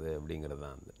ஆசிரியராக வர்றது அப்படிங்கிறது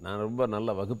தான். நான் ரொம்ப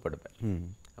நல்ல வகுப்பெடுப்பேன்.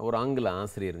 ஒரு ஆங்கில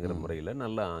ஆசிரியருங்கிற முறையில்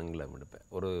நல்ல ஆங்கிலம் எடுப்பேன்.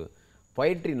 ஒரு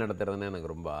பொயட்ரி நடத்துறதுன்னா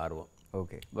எனக்கு ரொம்ப ஆர்வம்.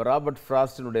 ஓகே. இப்போ ராபர்ட்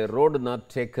ஃப்ராஸ்டினுடைய ரோடு நாட்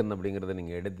டேக்கன் அப்படிங்கிறத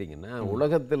நீங்கள் எடுத்தீங்கன்னா,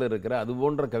 உலகத்தில் இருக்கிற அது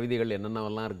போன்ற கவிதைகள்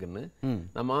என்னென்னவெல்லாம் இருக்குன்னு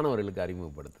நான் மாணவர்களுக்கு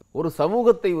அறிமுகப்படுத்து. ஒரு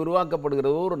சமூகத்தை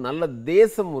உருவாக்கப்படுகிற ஒரு நல்ல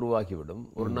தேசம் உருவாக்கிவிடும்.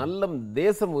 ஒரு நல்ல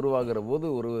தேசம் உருவாகிற போது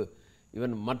ஒரு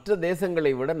இவன் மற்ற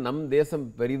தேசங்களை விட நம் தேசம்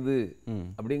பெரிது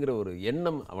அப்படிங்கிற ஒரு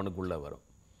எண்ணம் அவனுக்குள்ள வரும்.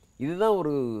 இதுதான்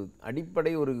ஒரு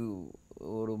அடிப்படை. ஒரு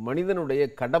ஒரு மனிதனுடைய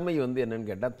கடமை வந்து என்னன்னு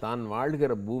கேட்டால், தான்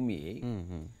வாழ்கிற பூமியை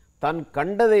தான்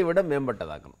கண்டதை விட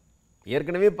மேம்பட்டதாக்கணும்.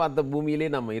 ஏற்கனவே பார்த்த பூமியிலே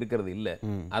நம்ம இருக்கிறது இல்லை,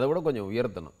 அதை விட கொஞ்சம்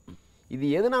உயர்த்தணும். இது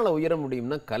எதனால உயர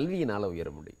முடியும்னா கல்வியினால உயர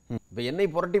முடியும். இப்போ என்னை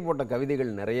புரட்டி போட்ட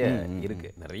கவிதைகள் நிறைய இருக்கு.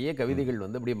 நிறைய கவிதைகள்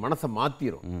வந்து அப்படியே மனசை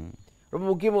மாத்திரும். ரொம்ப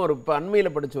முக்கியமாக ஒரு இப்போ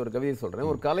அண்மையில் படித்த ஒரு கவிதை சொல்கிறேன்.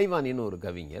 ஒரு கலைவாணின்னு ஒரு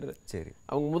கவிஞர், சரி,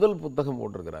 அவங்க முதல் புத்தகம்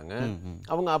போட்டிருக்கிறாங்க.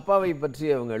 அவங்க அப்பாவை பற்றி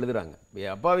அவங்க எழுதுறாங்க.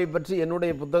 அப்பாவை பற்றி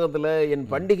என்னுடைய புத்தகத்தில், என்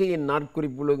பண்டிகையின்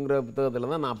நாட்குறிப்புங்கிற புத்தகத்தில்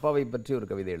தான் நான் அப்பாவை பற்றி ஒரு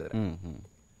கவிதை எழுதுறேன்.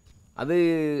 அது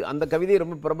அந்த கவிதை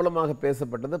ரொம்ப பிரபலமாக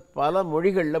பேசப்பட்டது, பல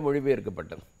மொழிகளில்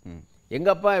மொழிபெயர்க்கப்பட்டது.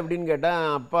 எங்கள் அப்பா எப்படின்னு கேட்டால்,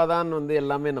 அப்பா தான் வந்து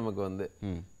எல்லாமே நமக்கு வந்து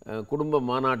குடும்ப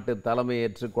மாநாட்டு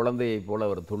தலைமையேற்று குழந்தையை போல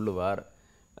அவர் துள்ளுவார்.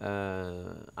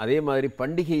 அதே மாதிரி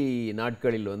பண்டிகை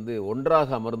நாட்களில் வந்து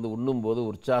ஒன்றாக அமர்ந்து உண்ணும்போது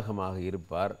உற்சாகமாக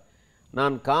இருப்பார்.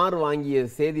 நான் கார் வாங்கிய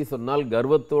செய்தி சொன்னால்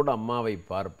கர்வத்தோடு அம்மாவை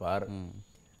பார்ப்பார்.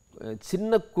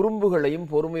 சின்ன குறும்புகளையும்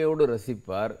பொறுமையோடு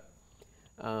ரசிப்பார்.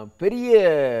 பெரிய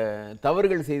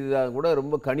தவறுகள் செய்ததாக கூட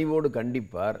ரொம்ப கனிவோடு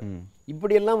கண்டிப்பார்.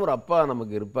 இப்படியெல்லாம் ஒரு அப்பா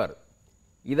நமக்கு இருப்பார்.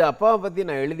 இதை அப்பாவை பற்றி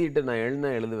நான் எழுதிட்டு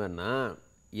நான் எழுதுவேன்னா,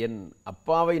 என்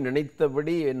அப்பாவை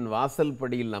நினைத்தபடி என் வாசல்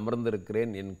படியில்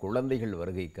அமர்ந்திருக்கிறேன் என் குழந்தைகள்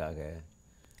வருகைக்காக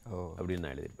அப்படின்னு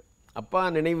நான் எழுதியிருப்பேன். அப்பா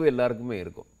நினைவு எல்லாருக்குமே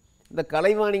இருக்கும். இந்த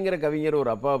கலைவாணிங்கிற கவிஞர்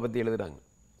ஒரு அப்பாவை பற்றி எழுதுறாங்க.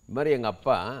 இது மாதிரி எங்கள்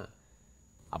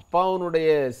அப்பாவுனுடைய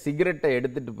சிகரெட்டை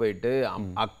எடுத்துட்டு போயிட்டு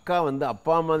அக்கா வந்து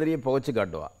அப்பா மாதிரியே புகைச்சு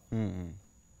காட்டுவா.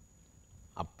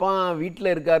 அப்பா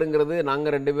வீட்டில் இருக்காருங்கிறது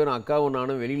நாங்கள் 2 பேரும் அக்காவும்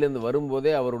நானும் வெளியிலேருந்து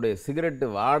வரும்போதே அவருடைய சிகரெட்டு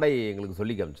வாடையை எங்களுக்கு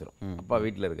சொல்லி காமிச்சிடும், அப்பா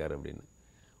வீட்டில் இருக்காரு அப்படின்னு.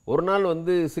 ஒரு நாள்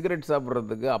வந்து சிகரெட்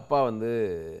சாப்பிட்றதுக்கு அப்பா வந்து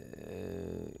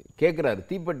கேட்குறாரு,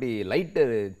 தீப்பெட்டி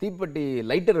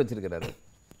லைட்டர் வச்சுருக்கிறாரு.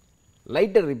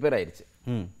 லைட்டர் ரிப்பேர் ஆயிடுச்சு.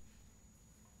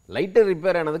 லைட்டர்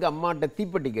ரிப்பேர் ஆனதுக்கு அம்மாட்ட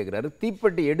தீப்பெட்டி கேட்குறாரு.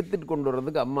 தீப்பெட்டி எடுத்துகிட்டு கொண்டு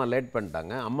வர்றதுக்கு அம்மா லேட்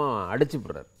பண்ணிட்டாங்க. அம்மா அடிச்சு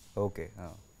போடுறாரு. ஓகே.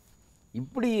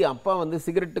 இப்படி அப்பா வந்து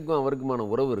சிகரெட்டுக்கும் அவருக்குமான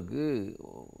உறவு இருக்கு.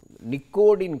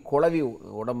 நிக்கோடின் குளவி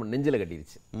உடம்பு நெஞ்சில்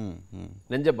கட்டிடுச்சு,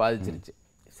 நெஞ்சை பாதிச்சிருச்சு.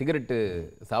 சிகரெட்டு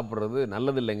சாப்பிட்றது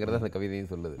நல்லது இல்லைங்கிறத அந்த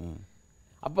கவிதையும் சொல்லுது.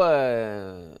 அப்போ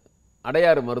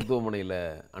அடையாறு மருத்துவமனையில்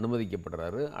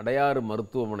அனுமதிக்கப்படுறாரு. அடையாறு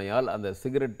மருத்துவமனையால் அந்த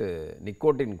சிகரெட்டு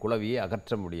நிக்கோட்டின் குளவியை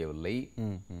அகற்ற முடியவில்லை.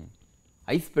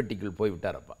 ஐஸ் பெட்டிக்குள்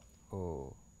போய்விட்டார் அப்பா.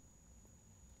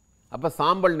 அப்போ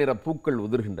சாம்பல் நிற பூக்கள்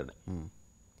உதிர்கின்றன.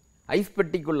 ஐஸ்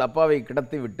பெட்டிக்குள் அப்பாவை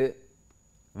கிடத்தி விட்டு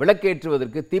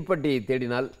விளக்கேற்றுவதற்கு தீப்பெட்டியை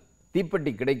தேடினால்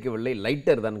தீப்பெட்டி கிடைக்கவில்லை,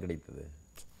 லைட்டர் தான் கிடைத்தது.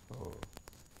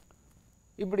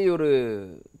 இப்படி ஒரு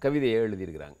கவிதையை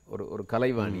எழுதியிருக்கிறாங்க ஒரு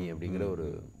கலைவாணி அப்படிங்கிற ஒரு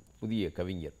புதிய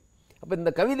கவிஞர். அப்போ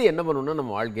இந்த கவிதை என்ன பண்ணணும்னா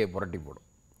நம்ம வாழ்க்கையை புரட்டி போடும்.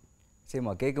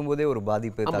 சரிம்மா, கேட்கும்போதே ஒரு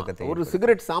பாதிப்பு தாக்கத்தை. ஒரு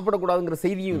சிகரெட் சாப்பிடக்கூடாதுங்கிற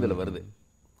செய்தியும் இதில் வருது.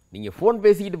 நீங்கள் ஃபோன்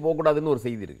பேசிக்கிட்டு போகக்கூடாதுன்னு ஒரு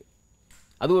செய்தி இருக்குது.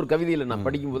 அது ஒரு கவிதையில் நான்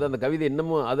படிக்கும்போது அந்த கவிதை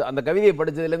இன்னமும் அந்த கவிதையை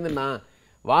படித்ததுலேருந்து நான்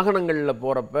வாகனங்களில்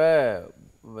போகிறப்ப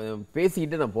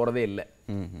பேசிக்கிட்டு நான் போகிறதே இல்லை.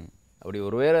 அப்படி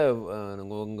ஒருவேளை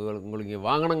உங்களுக்கு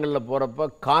வாகனங்களில் போகிறப்ப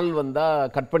கால்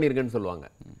வந்தால் கட் பண்ணியிருக்கேன்னு சொல்லுவாங்க.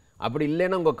 அப்படி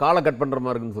இல்லைன்னா உங்கள் காலை கட் பண்ணுற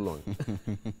மாதிரி இருக்குன்னு சொல்லுவாங்க.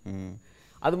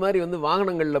 அது மாதிரி வந்து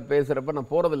வாகனங்களில் பேசுகிறப்ப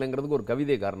நான் போகிறது இல்லைங்கிறதுக்கு ஒரு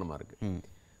கவிதை காரணமாக இருக்குது.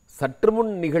 சற்று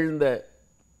முன் நிகழ்ந்த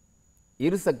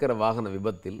இருசக்கர வாகன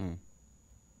விபத்தில்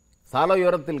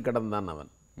சாலையோரத்தில் கிடந்தான்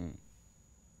அவன்.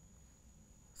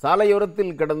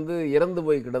 சாலையோரத்தில் கிடந்து இறந்து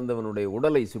போய் கிடந்தவனுடைய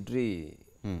உடலை சுற்றி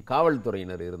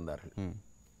காவல்துறையினர் இருந்தார்கள்.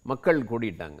 மக்கள்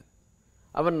கூடிட்டாங்க.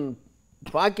 அவன்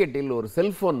பாக்கெட்டில் ஒரு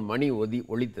செல்போன் மணி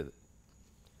ஒலித்தது.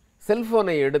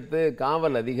 செல்போனை எடுத்து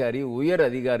காவல் அதிகாரி உயர்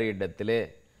அதிகாரியிடத்திலே,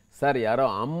 சார் யாரோ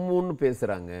அம்முன்னு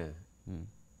பேசுகிறாங்க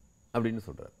அப்படின்னு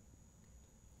சொல்கிறார்.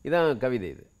 இதான் கவிதை.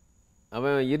 இது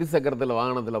அவன் இருசக்கரத்தில்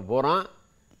வாகனத்தில் போகிறான்,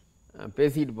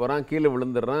 பேசிக்கிட்டு போகிறான், கீழே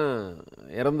விழுந்துடுறான்,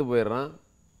 இறந்து போயிடுறான்.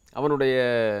 அவனுடைய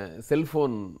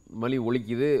செல்ஃபோன் மணி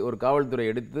ஒலிக்குது. ஒரு காவல்துறை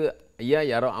எடுத்து ஐயா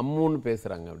யாரோ அம்முன்னு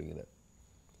பேசுகிறாங்க அப்படிங்கிறார்.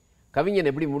 கவிஞன்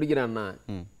எப்படி முடிக்கிறான்னா,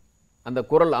 அந்த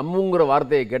குரல் அம்முங்கிற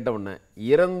வார்த்தையை கேட்டவுடனே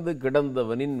இறந்து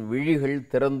கிடந்தவனின் விழிகள்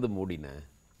திறந்து மூடின.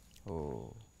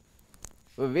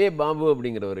 வே பாபு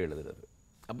அப்படிங்கிறவர் எழுதுறாரு.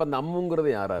 அப்போ அந்த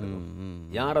அம்முங்கிறது யாரா இருக்கும்,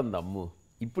 யார் அந்த அம்மு?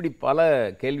 இப்படி பல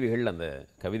கேள்விகள் அந்த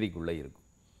கவிதைக்குள்ளே இருக்கும்.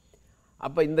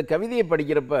 அப்போ இந்த கவிதையை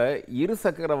படிக்கிறப்ப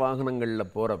இருசக்கர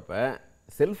வாகனங்களில் போகிறப்ப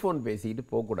செல்ஃபோன் பேசிக்கிட்டு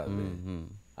போகக்கூடாது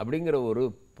அப்படிங்கிற ஒரு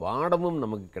பாடமும்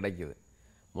நமக்கு கிடைக்குது.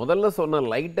 முதல்ல சொன்ன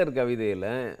லைட்டர்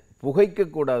கவிதையில்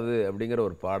புகைக்கக்கூடாது அப்படிங்கிற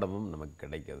ஒரு பாடமும் நமக்கு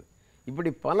கிடைக்குது. இப்படி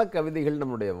பல கவிதைகள்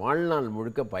நம்முடைய வாழ்நாள்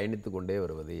முழுக்க பயணித்து கொண்டே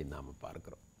வருவதை நாம்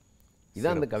பார்க்குறோம்.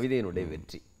 இதுதான் அந்த கவிதையினுடைய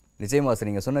வெற்றி. நிச்சயமாக சார்,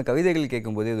 நீங்கள் சொன்ன கவிதைகள்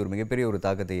கேட்கும்போது இது ஒரு மிகப்பெரிய ஒரு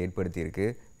தாக்கத்தை ஏற்படுத்தியிருக்கு.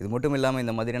 இது மட்டும் இல்லாமல்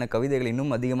இந்த மாதிரியான கவிதைகள்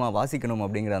இன்னும் அதிகமாக வாசிக்கணும்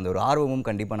அப்படிங்கிற அந்த ஒரு ஆர்வமும்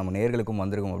கண்டிப்பாக நம்ம நேயர்களுக்கும்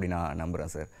வந்திருக்கும் அப்படின்னு நான்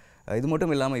நம்புகிறேன் சார். இது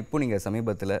மட்டும் இல்லாமல் இப்போ நீங்கள்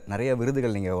சமீபத்தில் நிறைய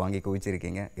விருதுகள் நீங்கள் வாங்கி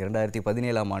குவிச்சிருக்கீங்க.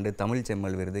 2017ஆம் ஆண்டு தமிழ்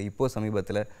செம்மல் விருது, இப்போது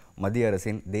சமீபத்தில் மத்திய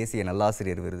அரசின் தேசிய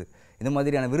நல்லாசிரியர் விருது. இந்த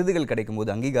மாதிரியான விருதுகள்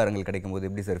கிடைக்கும்போது, அங்கீகாரங்கள் கிடைக்கும்போது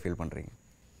எப்படி சார் ஃபீல் பண்ணுறீங்க?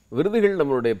 விருதுகள்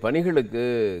நம்மளுடைய பணிகளுக்கு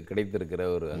கிடைத்திருக்கிற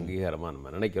ஒரு அங்கீகாரமாக நம்ம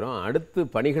நினைக்கிறோம். அடுத்து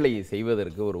பணிகளை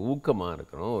செய்வதற்கு ஒரு ஊக்கமாக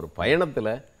இருக்கிறோம். ஒரு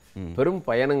பயணத்தில், பெரும்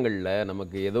பயணங்களில்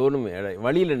நமக்கு ஏதோ ஒன்று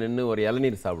வழியில் நின்று ஒரு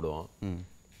இளநீர் சாப்பிடுவோம்.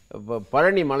 இப்போ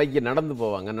பழனி மலைக்கு நடந்து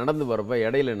போவாங்க, நடந்து போகிறப்ப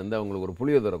இடையில நின்று அவங்களுக்கு ஒரு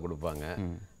புளியோதரை கொடுப்பாங்க.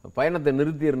 பயணத்தை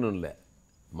நிறுத்திடணும் இல்லை,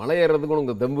 மலை ஏறுறதுக்கும்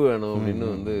உங்களுக்கு தெம்பு வேணும் அப்படின்னு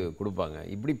வந்து கொடுப்பாங்க.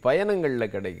 இப்படி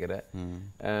பயணங்களில் கிடைக்கிற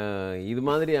இது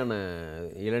மாதிரியான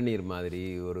இளநீர் மாதிரி,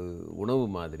 ஒரு உணவு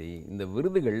மாதிரி, இந்த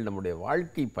விருதுகள் நம்முடைய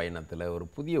வாழ்க்கை பயணத்தில் ஒரு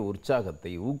புதிய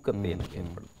உற்சாகத்தை, ஊக்கத்தை எனக்கு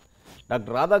ஏற்படும்.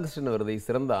 டாக்டர் ராதாகிருஷ்ணன் விருதை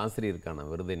சிறந்த ஆசிரியருக்கான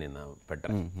விருதை நான்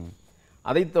பெற்றேன்.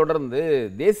 அதைத் தொடர்ந்து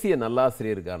தேசிய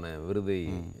நல்லாசிரியருக்கான விருதை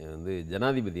வந்து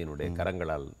ஜனாதிபதியினுடைய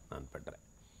கரங்களால் நான் பெற்றேன்.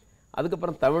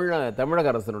 அதுக்கப்புறம் தமிழக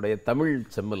அரசனுடைய தமிழ்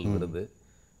செம்மல் விருது,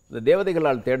 இந்த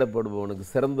தேவதைகளால் தேடப்படுபவனுக்கு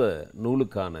சிறந்த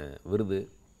நூலுக்கான விருது,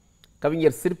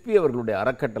 கவிஞர் சிற்பி அவர்களுடைய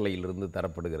அறக்கட்டளையிலிருந்து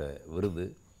தரப்படுகிற விருது,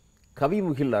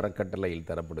 கவிமுகில் அறக்கட்டளையில்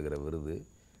தரப்படுகிற விருது,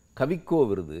 கவிக்கோ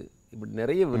விருது, இப்படி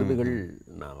நிறைய விருதுகள்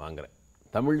நான் வாங்குகிறேன்.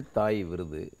 தமிழ் தாய்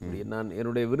விருது, இப்படி நான்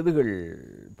என்னுடைய விருதுகள்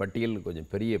பட்டியல் கொஞ்சம்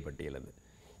பெரிய பட்டியல். அது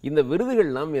இந்த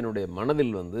விருதுகள்லாம் என்னுடைய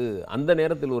மனதில் வந்து அந்த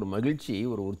நேரத்தில் ஒரு மகிழ்ச்சி,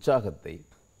 ஒரு உற்சாகத்தை.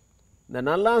 இந்த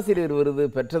நல்லாசிரியர் விருது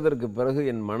பெற்றதற்கு பிறகு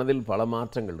என் மனதில் பல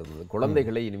மாற்றங்கள் இருந்தது.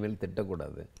 குழந்தைகளை இனிமேல்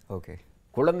திட்டக்கூடாது, ஓகே,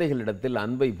 குழந்தைகளிடத்தில்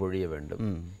அன்பை பொழிய வேண்டும்,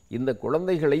 இந்த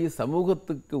குழந்தைகளை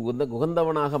சமூகத்துக்கு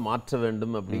உகந்தவனாக மாற்ற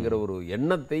வேண்டும் அப்படிங்கிற ஒரு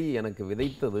எண்ணத்தை எனக்கு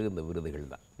விதைத்தது இந்த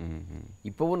விருதுகள் தான்.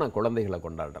 இப்போவும் நான் குழந்தைகளை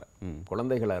கொண்டாடுறேன்.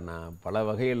 குழந்தைகளை நான் பல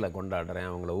வகைகளில் கொண்டாடுறேன்,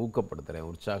 அவங்கள ஊக்கப்படுத்துகிறேன்,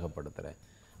 உற்சாகப்படுத்துகிறேன்,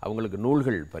 அவங்களுக்கு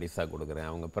நூல்கள் பரிசாக கொடுக்குறேன்.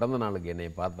 அவங்க பிறந்த நாளுக்கு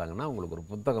என்னை பார்த்தாங்கன்னா அவங்களுக்கு ஒரு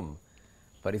புத்தகம்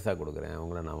பரிசாக கொடுக்குறேன்,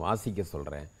 அவங்கள நான் வாசிக்க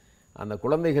சொல்கிறேன். அந்த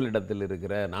குழந்தைகளிடத்தில்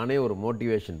இருக்கிற நானே ஒரு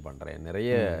மோட்டிவேஷன் பண்ணுறேன்.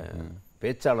 நிறைய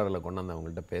பேச்சாளர்களை கொண்டாந்து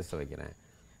அவங்கள்ட்ட பேச வைக்கிறேன்,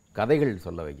 கதைகள்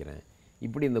சொல்ல வைக்கிறேன்.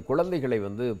 இப்படி இந்த குழந்தைகளை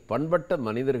வந்து பண்பட்ட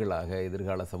மனிதர்களாக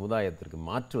எதிர்கால சமுதாயத்திற்கு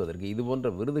மாற்றுவதற்கு இது போன்ற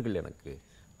விருதுகள் எனக்கு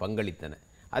பங்களித்தன.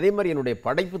 அதே மாதிரி என்னுடைய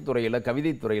படைப்பு துறையில்,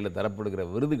 கவிதை துறையில் தரப்படுகிற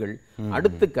விருதுகள்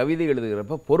அடுத்து கவிதை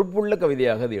எழுதுகிறப்ப பொறுப்புள்ள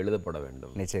கவிதையாக அது எழுதப்பட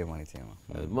வேண்டும். நிச்சயமா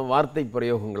நிச்சயமா. வார்த்தை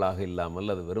பிரயோகங்களாக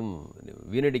இல்லாமல் அது வெறும்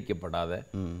வீணடிக்கப்படாத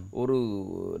ஒரு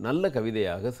நல்ல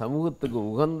கவிதையாக, சமூகத்துக்கு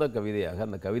உகந்த கவிதையாக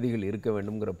அந்த கவிதைகள் இருக்க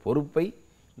வேண்டும்ங்கிற பொறுப்பை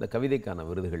இந்த கவிதைக்கான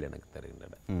விருதுகள் எனக்கு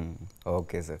தருகின்றன.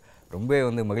 ஓகே சார், ரொம்ப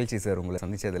வந்து மகிழ்ச்சி சார் உங்களை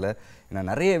சந்தித்ததில். நான்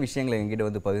நிறைய விஷயங்களை எங்கிட்ட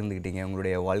வந்து பகிர்ந்துக்கிட்டீங்க.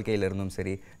 உங்களுடைய வாழ்க்கையில் இருந்தும்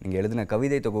சரி, நீங்கள் எழுதின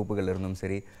கவிதை தொகுப்புகள் இருந்தும்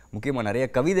சரி, முக்கியமாக நிறைய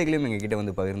கவிதைகளையும் எங்ககிட்ட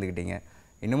வந்து பகிர்ந்துக்கிட்டீங்க.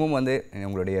 இன்னமும் வந்து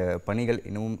உங்களுடைய பணிகள்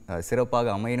இன்னமும்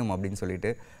சிறப்பாக அமையணும் அப்படின்னு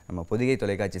சொல்லிட்டு நம்ம பொதிகை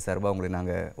தொலைக்காட்சி சார்பாக உங்களுக்கு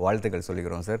நாங்கள் வாழ்த்துக்கள்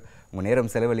சொல்லிக்கிறோம் சார். உங்கள்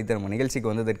நேரம் செலவழித்து நம்ம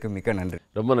நிகழ்ச்சிக்கு வந்ததற்கு மிக்க நன்றி.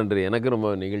 ரொம்ப நன்றி. எனக்கு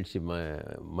ரொம்ப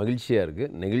மகிழ்ச்சியாக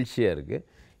இருக்குது, நெகிழ்ச்சியாக இருக்குது.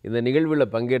 இந்த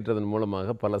நிகழ்வில் பங்கேற்றதன்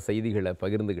மூலமாக பல செய்திகளை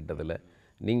பகிர்ந்துக்கிட்டதில்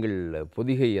நீங்கள்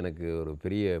பொதிகை எனக்கு ஒரு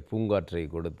பெரிய பூங்காற்றை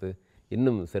கொடுத்து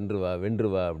இன்னும் சென்று வா, வென்று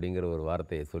வா அப்படிங்கிற ஒரு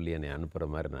வார்த்தையை சொல்லி என்னை அனுப்புகிற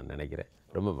மாதிரி நான் நினைக்கிறேன்.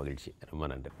 ரொம்ப மகிழ்ச்சி, ரொம்ப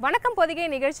நன்றி. வணக்கம் பொதிகை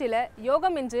நிகழ்ச்சியில்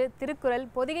யோகம் இன்று, திருக்குறள்,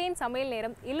 பொதிகையின் சமையல்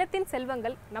நேரம், இல்லத்தின்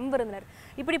செல்வங்கள், நம் விருந்தினர்,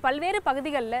 இப்படி பல்வேறு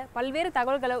பகுதிகளில் பல்வேறு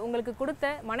தகவல்களை உங்களுக்கு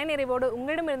கொடுத்த மனநிறைவோடு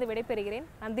உங்களிடமிருந்து விடைபெறுகிறேன்.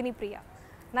 நந்தினி பிரியா.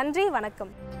 நன்றி,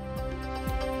 வணக்கம்.